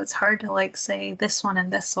 so it's hard to say this one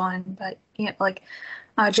and this one, but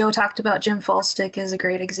Joe talked about Jim Falstick is a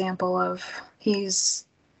great example of he's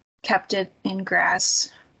kept it in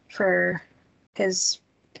grass for his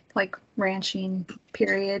ranching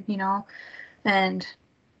period, and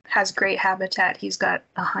has great habitat. He's got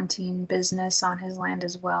a hunting business on his land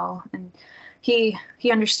as well, and he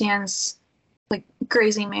understands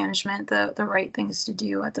grazing management, the right things to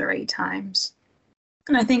do at the right times.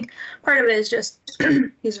 And I think part of it is just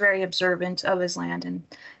he's very observant of his land and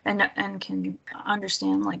can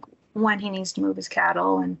understand when he needs to move his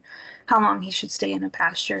cattle and how long he should stay in a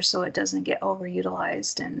pasture so it doesn't get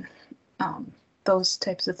overutilized and those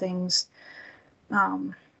types of things.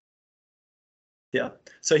 Yeah.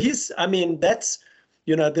 So that's,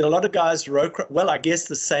 there are a lot of guys, I guess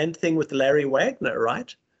the same thing with Larry Wagner,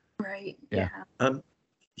 right? Right. Yeah.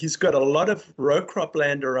 He's got a lot of row crop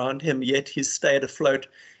land around him, yet he's stayed afloat.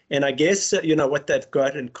 And I guess, what they've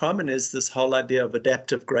got in common is this whole idea of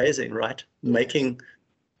adaptive grazing, right? Yes. Making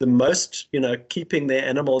the most, keeping their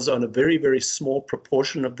animals on a very, very small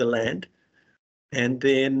proportion of the land. And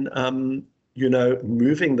then,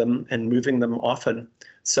 moving them often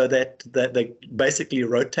so that they basically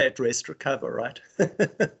rotate, rest, recover, right?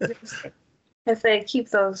 If they keep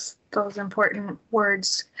those important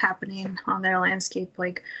words happening on their landscape,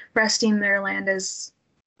 like resting their land as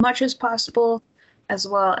much as possible, as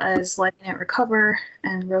well as letting it recover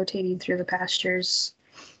and rotating through the pastures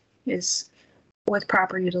is with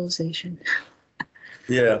proper utilization.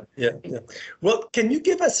 Yeah. Well, can you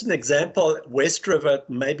give us an example, West River,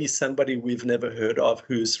 maybe somebody we've never heard of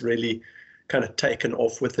who's really kind of taken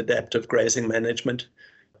off with adaptive grazing management?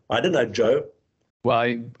 I don't know, Joe.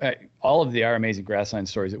 Well, all of the Our Amazing Grassland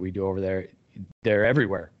stories that we do over there, they're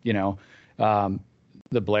everywhere. The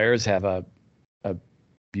Blairs have a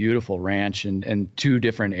beautiful ranch and two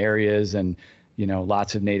different areas and,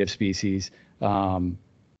 lots of native species.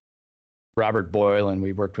 Robert Boyle, and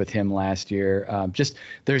we worked with him last year.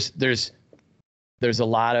 There's a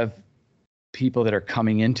lot of people that are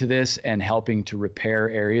coming into this and helping to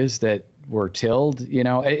repair areas that were tilled.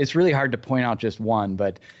 It's really hard to point out just one,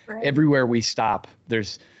 but right. Everywhere we stop,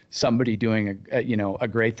 there's somebody doing a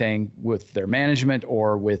great thing with their management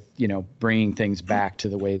or with, bringing things back to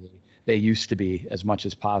the way they used to be as much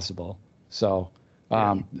as possible. So,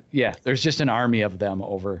 there's just an army of them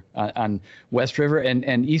over on West River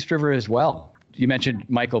and East River as well. You mentioned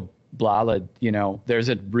Michael Blala, there's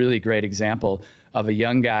a really great example of a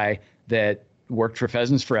young guy that worked for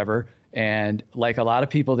Pheasants Forever. And like a lot of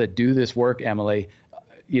people that do this work, Emily,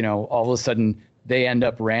 all of a sudden they end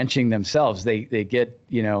up ranching themselves. They get,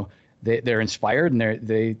 they're inspired and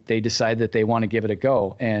they decide that they want to give it a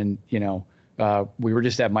go. And, We were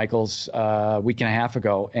just at Michael's a week and a half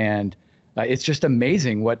ago, and it's just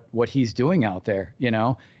amazing what he's doing out there, in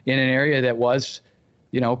an area that was,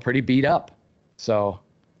 pretty beat up. So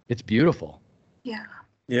it's beautiful. Yeah.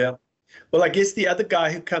 Yeah. Well, I guess the other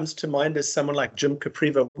guy who comes to mind is someone like Jim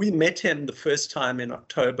Capriva. We met him the first time in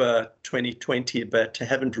October 2020, but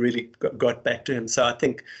haven't really got back to him. So I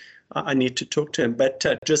think I need to talk to him. But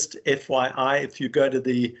just FYI, if you go to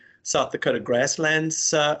the South Dakota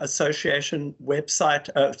Grasslands Association website,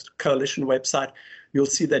 coalition website, you'll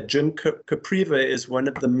see that Jim Capriva is one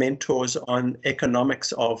of the mentors on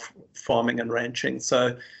economics of farming and ranching.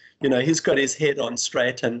 So, he's got his head on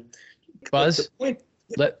straight. And Buzz?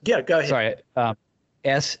 Yeah, go ahead. Sorry.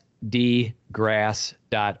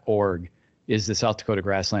 sdgrass.org is the South Dakota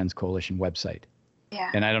Grasslands Coalition website.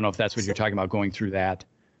 Yeah. And I don't know if that's what you're talking about, going through that.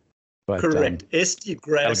 But, correct.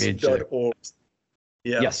 sdgrass.org.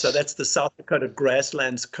 Yeah. Yes. So that's the South Dakota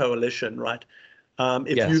Grasslands Coalition, right?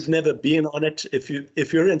 If Yes. you've never been on it, if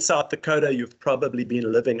you're in South Dakota, you've probably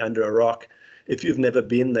been living under a rock if you've never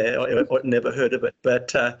been there or never heard of it.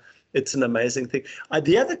 But it's an amazing thing.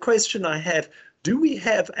 The other question I have, do we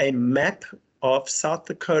have a map of South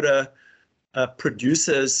Dakota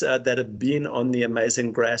producers that have been on the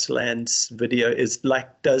Amazing Grasslands video?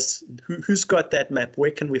 Who's got that map?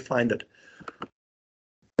 Where can we find it?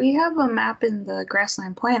 We have a map in the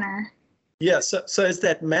Grassland Planner. Yeah, so is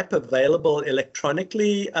that map available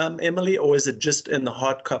electronically, Emily, or is it just in the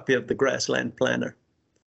hard copy of the Grassland Planner?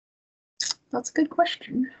 That's a good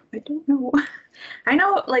question. I don't know. I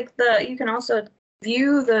know you can also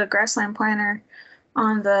view the Grassland Planner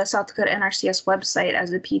on the South Dakota NRCS website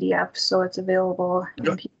as a PDF, so it's available in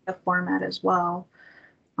PDF format as well.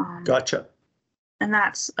 Gotcha. And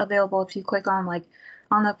that's available if you click on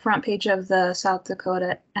on the front page of the South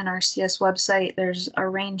Dakota NRCS website, there's a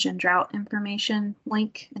range and drought information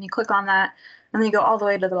link, and you click on that, and then you go all the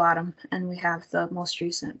way to the bottom, and we have the most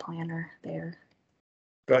recent planner there.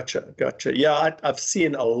 Gotcha. Yeah, I've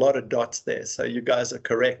seen a lot of dots there, so you guys are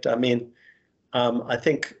correct. I mean, I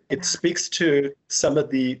think it speaks to some of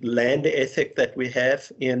the land ethic that we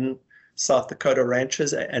have in South Dakota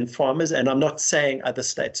ranchers and farmers, and I'm not saying other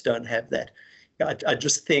states don't have that. I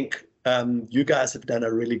just think you guys have done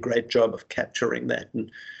a really great job of capturing that, and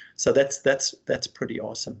so that's pretty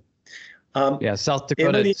awesome. Yeah, South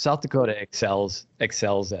Dakota excels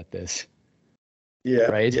at this. Yeah.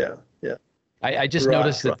 Right. Yeah. I just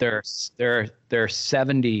noticed that there are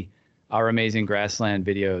 70 Our Amazing Grassland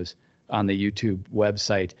videos on the YouTube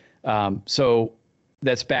website. So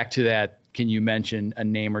that's back to that. Can you mention a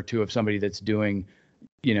name or two of somebody that's doing,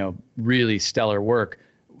 really stellar work?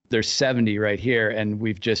 There's 70 right here, and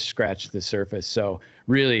we've just scratched the surface. So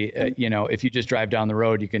really, if you just drive down the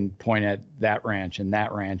road, you can point at that ranch and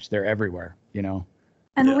that ranch. They're everywhere, And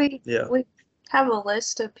we have a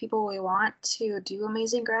list of people we want to do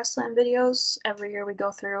Amazing Grassland videos. Every year we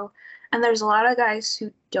go through, and there's a lot of guys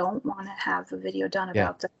who don't want to have a video done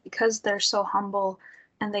about them because they're so humble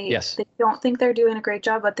and they don't think they're doing a great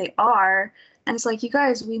job, but they are. And it's like, you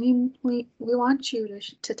guys, we want you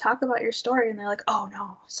to talk about your story. And they're like, oh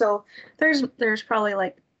no. So there's probably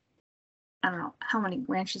I don't know how many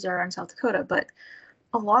ranches there are in South Dakota, but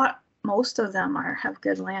most of them have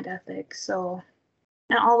good land ethics. So,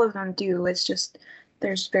 and all of them do. It's just,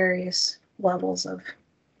 there's various levels of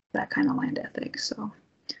that kind of land ethic. So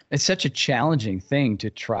it's such a challenging thing to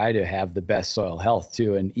try to have the best soil health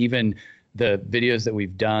too. And even the videos that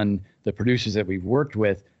we've done, the producers that we've worked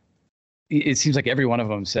with, it seems like every one of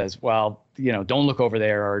them says, well, don't look over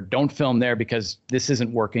there or don't film there because this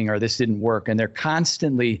isn't working or this didn't work. And they're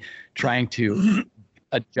constantly trying to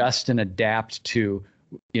adjust and adapt to,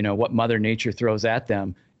 what Mother Nature throws at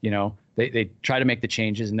them. They try to make the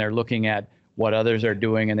changes and they're looking at what others are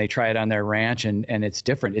doing and they try it on their ranch and it's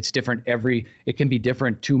different. It's different it can be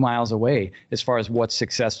different 2 miles away as far as what's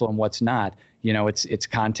successful and what's not. It's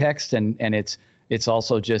context and it's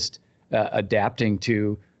also just adapting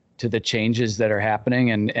to the changes that are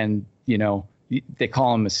happening and they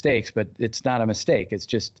call them mistakes, but it's not a mistake. It's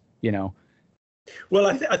just, Well,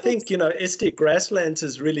 I think, SD Grasslands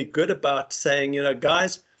is really good about saying,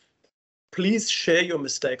 guys, please share your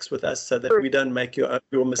mistakes with us so that we don't make your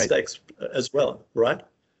mistakes as well, right?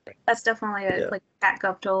 That's definitely like Pat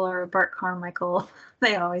Guptill or Bart Carmichael.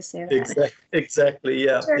 They always say that. Exactly.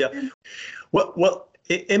 Yeah. Sure. Yeah. Well,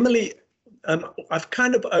 Emily, I've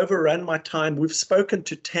kind of overrun my time. We've spoken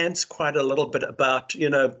to Tance quite a little bit about,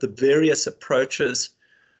 the various approaches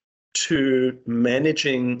to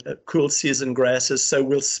managing cool season grasses. So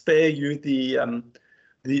we'll spare you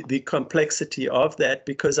the complexity of that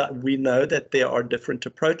because we know that there are different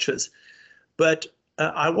approaches. But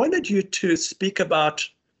I wanted you to speak about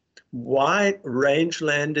why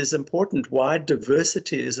rangeland is important, why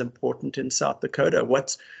diversity is important in South Dakota.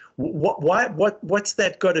 What's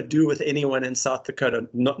that got to do with anyone in South Dakota?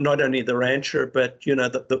 Not only the rancher, but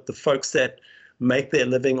the folks that make their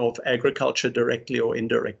living off agriculture directly or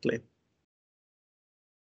indirectly.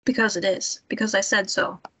 Because it is. Because I said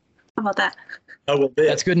so. How about that? Oh, well,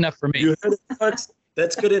 that's good enough for me. You heard it, folks?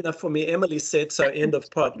 That's good enough for me. Emily said so. End of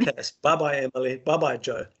podcast. Bye-bye, Emily. Bye-bye,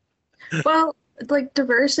 Joe. Well, like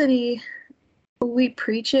diversity, we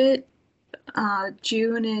preach it.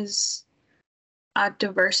 June is a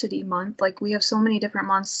diversity month. Like we have so many different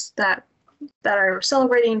months that are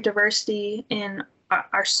celebrating diversity in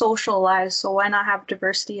our social lives. So why not have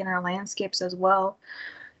diversity in our landscapes as well?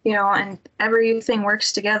 And everything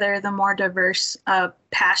works together. The more diverse a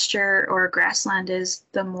pasture or grassland is,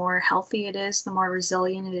 the more healthy it is, the more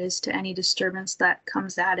resilient it is to any disturbance that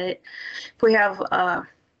comes at it. If we have a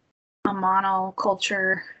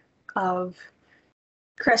monoculture of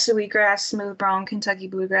crested wheatgrass, smooth brown Kentucky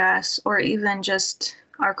bluegrass, or even just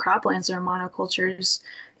our croplands are monocultures,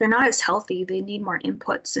 they're not as healthy. They need more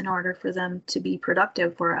inputs in order for them to be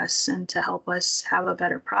productive for us and to help us have a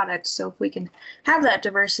better product. So if we can have that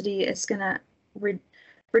diversity, it's going to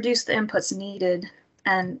reduce the inputs needed,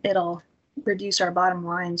 and it'll reduce our bottom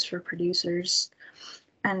lines for producers.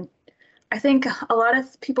 And I think a lot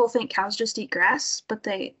of people think cows just eat grass, but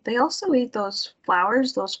they also eat those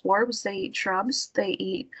flowers, those forbs. They eat shrubs. They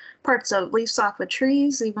eat parts of leaves off of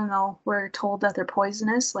trees, even though we're told that they're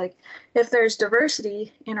poisonous. Like if there's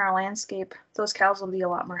diversity in our landscape, those cows will be a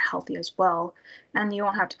lot more healthy as well. And you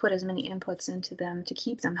won't have to put as many inputs into them to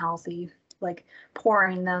keep them healthy, like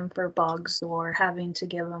pouring them for bugs or having to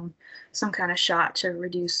give them some kind of shot to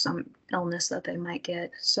reduce some illness that they might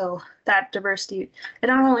get. So that diversity, it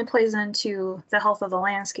not only plays into the health of the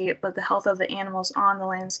landscape, but the health of the animals on the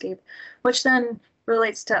landscape, which then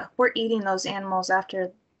relates to we're eating those animals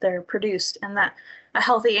after they're produced, and that a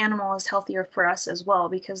healthy animal is healthier for us as well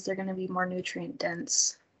because they're going to be more nutrient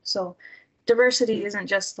dense. So diversity isn't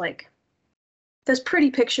just like this pretty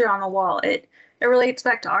picture on the wall. It relates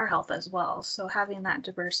back to our health as well. So having that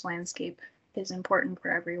diverse landscape is important for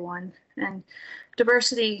everyone. And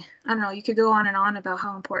diversity, I don't know, you could go on and on about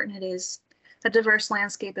how important it is. A diverse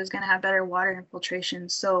landscape is going to have better water infiltration.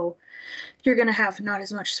 So you're going to have not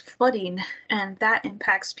as much flooding, and that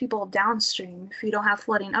impacts people downstream. If you don't have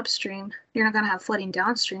flooding upstream, you're not going to have flooding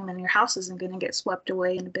downstream, and your house isn't going to get swept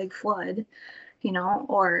away in a big flood,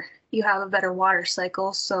 or you have a better water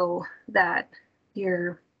cycle so that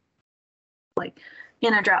you're like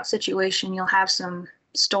in a drought situation, you'll have some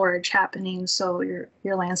storage happening so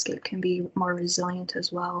your landscape can be more resilient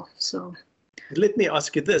as well. So let me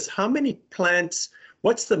ask you this. How many plants,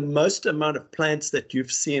 what's the most amount of plants that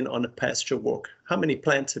you've seen on a pasture walk? How many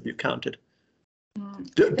plants have you counted?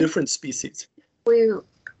 Different species. We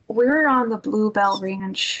were on the Bluebell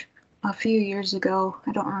Ranch a few years ago.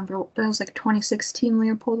 I don't remember. It was like 2016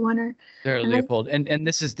 Leopold winter. There, Leopold. And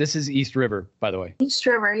this is East River, by the way. East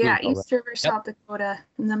River, yeah. Leopold. East River, South Dakota,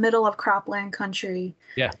 in the middle of cropland country.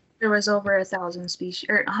 Yeah. There was over 1,000 species,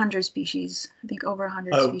 or 100 species. I think over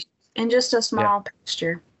 100 species. In just a small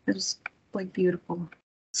pasture. It was like beautiful.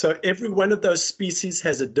 So every one of those species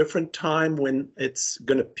has a different time when it's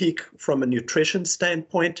going to peak from a nutrition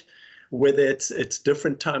standpoint. Whether it's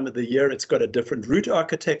different time of the year, it's got a different root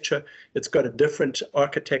architecture, it's got a different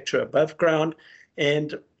architecture above ground,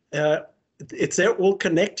 and it's all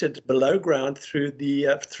connected below ground through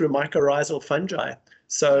through mycorrhizal fungi.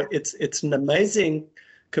 So it's an amazing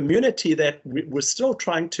community that we're still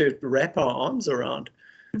trying to wrap our arms around.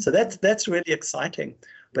 So that's really exciting.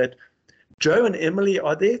 But Joe and Emily,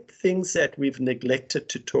 are there things that we've neglected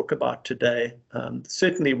to talk about today?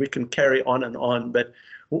 Certainly we can carry on, but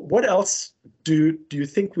what else do you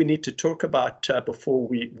think we need to talk about before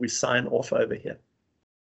we sign off over here?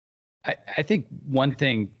 I think one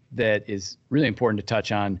thing that is really important to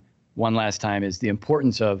touch on one last time is the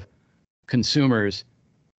importance of consumers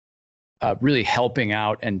really helping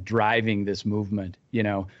out and driving this movement.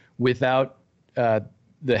 Without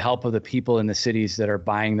the help of the people in the cities that are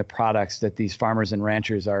buying the products that these farmers and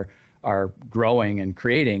ranchers are growing and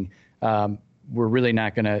creating, we're really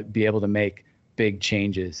not going to be able to make big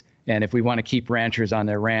changes. And if we want to keep ranchers on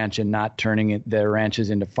their ranch and not turning their ranches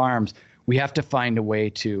into farms, we have to find a way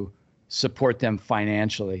to support them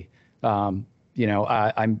financially. I'll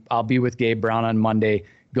be with Gabe Brown on Monday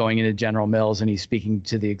going into General Mills, and he's speaking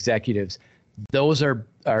to the executives. Those are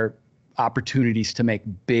opportunities to make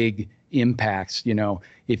big impacts.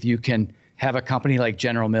 If you can have a company like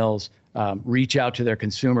General Mills reach out to their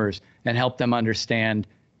consumers and help them understand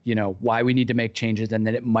why we need to make changes, and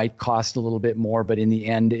that it might cost a little bit more, but in the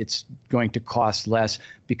end, it's going to cost less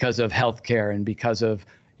because of healthcare and because of,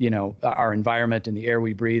 our environment and the air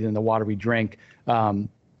we breathe and the water we drink.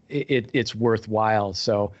 It's worthwhile.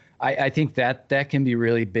 So I think that can be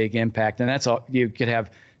really big impact. And that's all. You could have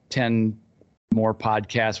 10 more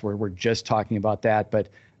podcasts where we're just talking about that. But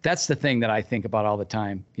that's the thing that I think about all the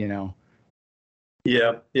time,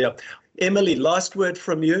 Yeah. Emily, last word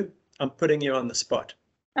from you. I'm putting you on the spot.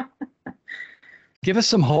 Give us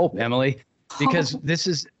some hope, Emily, because this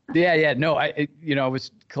is, no, it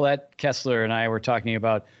was Colette Kessler and I were talking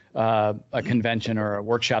about a convention or a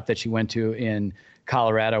workshop that she went to in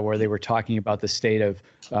Colorado where they were talking about the state of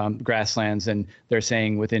grasslands, and they're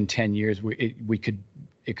saying within 10 years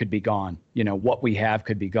it could be gone. What we have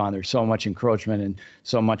could be gone. There's so much encroachment and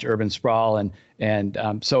so much urban sprawl,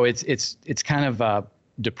 and so it's kind of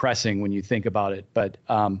depressing when you think about it. But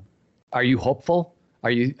are you hopeful?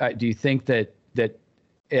 Do you think that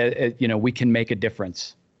we can make a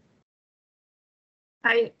difference?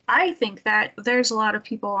 I think that there's a lot of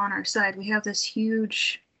people on our side. We have this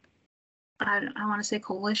huge, I want to say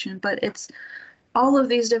coalition, but it's all of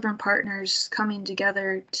these different partners coming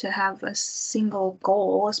together to have a single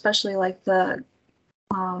goal, especially like the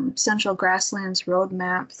Central Grasslands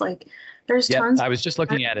Roadmap. Like there's tons. I was just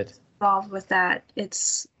looking at it. Involved with that.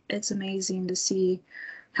 It's amazing to see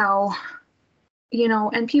how,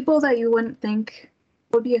 and people that you wouldn't think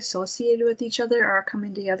would be associated with each other are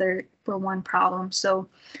coming together for one problem. So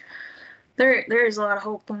there is a lot of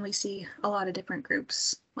hope when we see a lot of different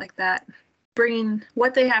groups like that bringing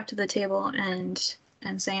what they have to the table and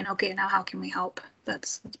saying, okay, now how can we help?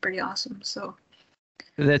 That's pretty awesome. So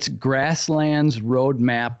that's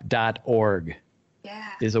grasslandsroadmap.org. Yeah,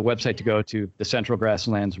 is a website to go to, the Central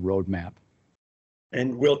Grasslands Roadmap.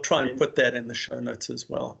 And we'll try and put that in the show notes as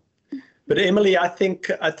well. But Emily, I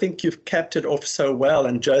think you've capped it off so well.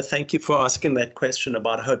 And Joe, thank you for asking that question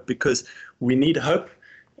about hope, because we need hope.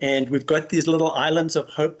 And we've got these little islands of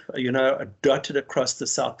hope, dotted across the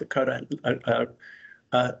South Dakota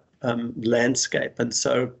landscape. And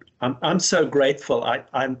so I'm so grateful.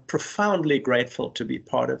 I'm profoundly grateful to be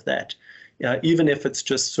part of that. Even if it's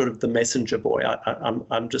just sort of the messenger boy,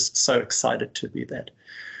 I'm just so excited to be that.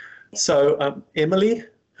 So Emily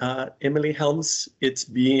Helms, it's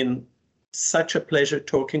been such a pleasure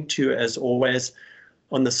talking to you as always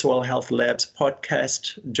on the Soil Health Labs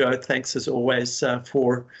podcast. Joe, thanks as always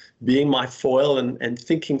for being my foil and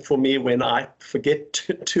thinking for me when I forget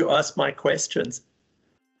to ask my questions.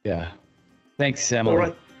 Yeah. Thanks, Emily. All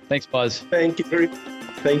right. Thanks, Buzz. Thank you.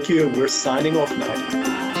 Thank you. We're signing off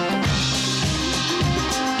now.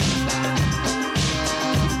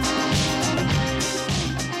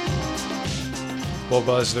 Well,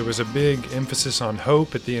 Buzz, there was a big emphasis on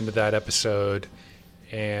hope at the end of that episode.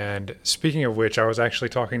 And speaking of which, I was actually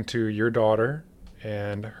talking to your daughter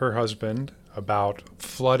and her husband about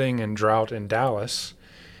flooding and drought in Dallas.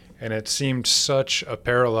 And it seemed such a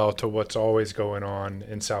parallel to what's always going on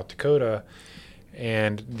in South Dakota.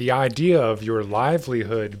 And the idea of your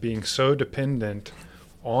livelihood being so dependent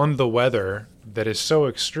on the weather that is so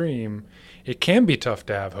extreme, it can be tough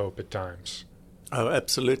to have hope at times. Oh,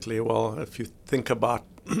 absolutely. Well, if you think about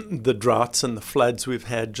the droughts and the floods we've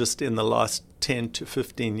had just in the last 10 to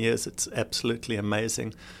 15 years, it's absolutely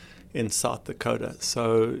amazing in South Dakota.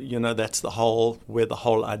 So, that's where the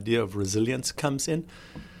whole idea of resilience comes in.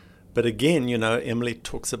 But again, Emily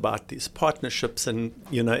talks about these partnerships, and,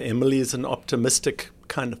 Emily is an optimistic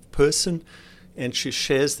kind of person, and she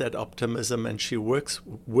shares that optimism and she works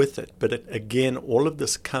with it. But again, all of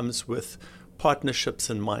this comes with partnerships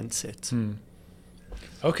and mindsets.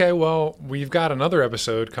 Okay, well, we've got another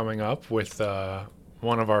episode coming up with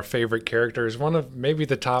one of our favorite characters, one of maybe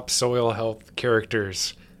the top soil health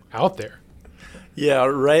characters out there. Yeah,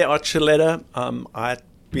 Ray Archuleta. I've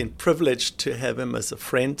been privileged to have him as a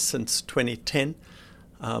friend since 2010,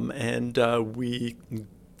 and we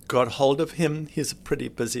got hold of him. He's a pretty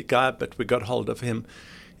busy guy, but we got hold of him,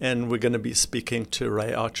 and we're going to be speaking to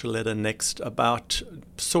Ray Archuleta next about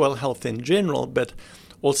soil health in general, but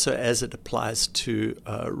also as it applies to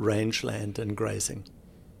rangeland and grazing.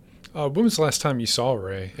 When was the last time you saw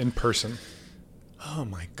Ray in person? Oh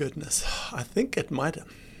my goodness. I think it might have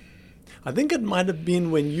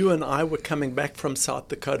been when you and I were coming back from South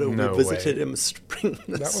Dakota. No we visited way. him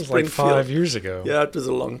that was like 5 years ago. Yeah, it was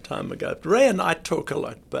a long time ago. Ray and I talk a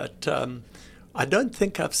lot, but I don't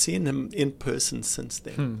think I've seen him in person since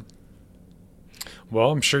then.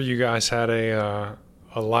 Well, I'm sure you guys had a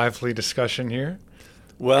lively discussion here.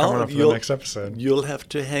 Well, coming up for the next episode. You'll have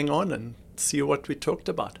to hang on and see what we talked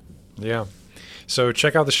about. Yeah. So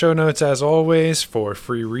check out the show notes as always for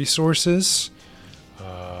free resources.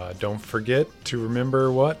 Don't forget to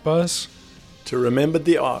remember what, Buzz? To remember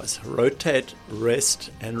the R's: rotate,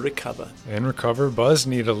 rest, and recover. And recover. Buzz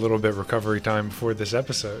need a little bit of recovery time before this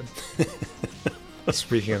episode.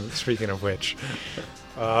 Speaking of which.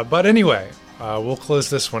 But anyway, we'll close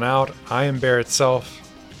this one out. I am Barrett Self.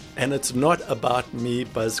 And it's not about me,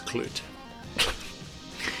 Buzz Clute.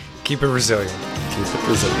 Keep it resilient. Keep it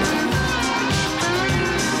resilient.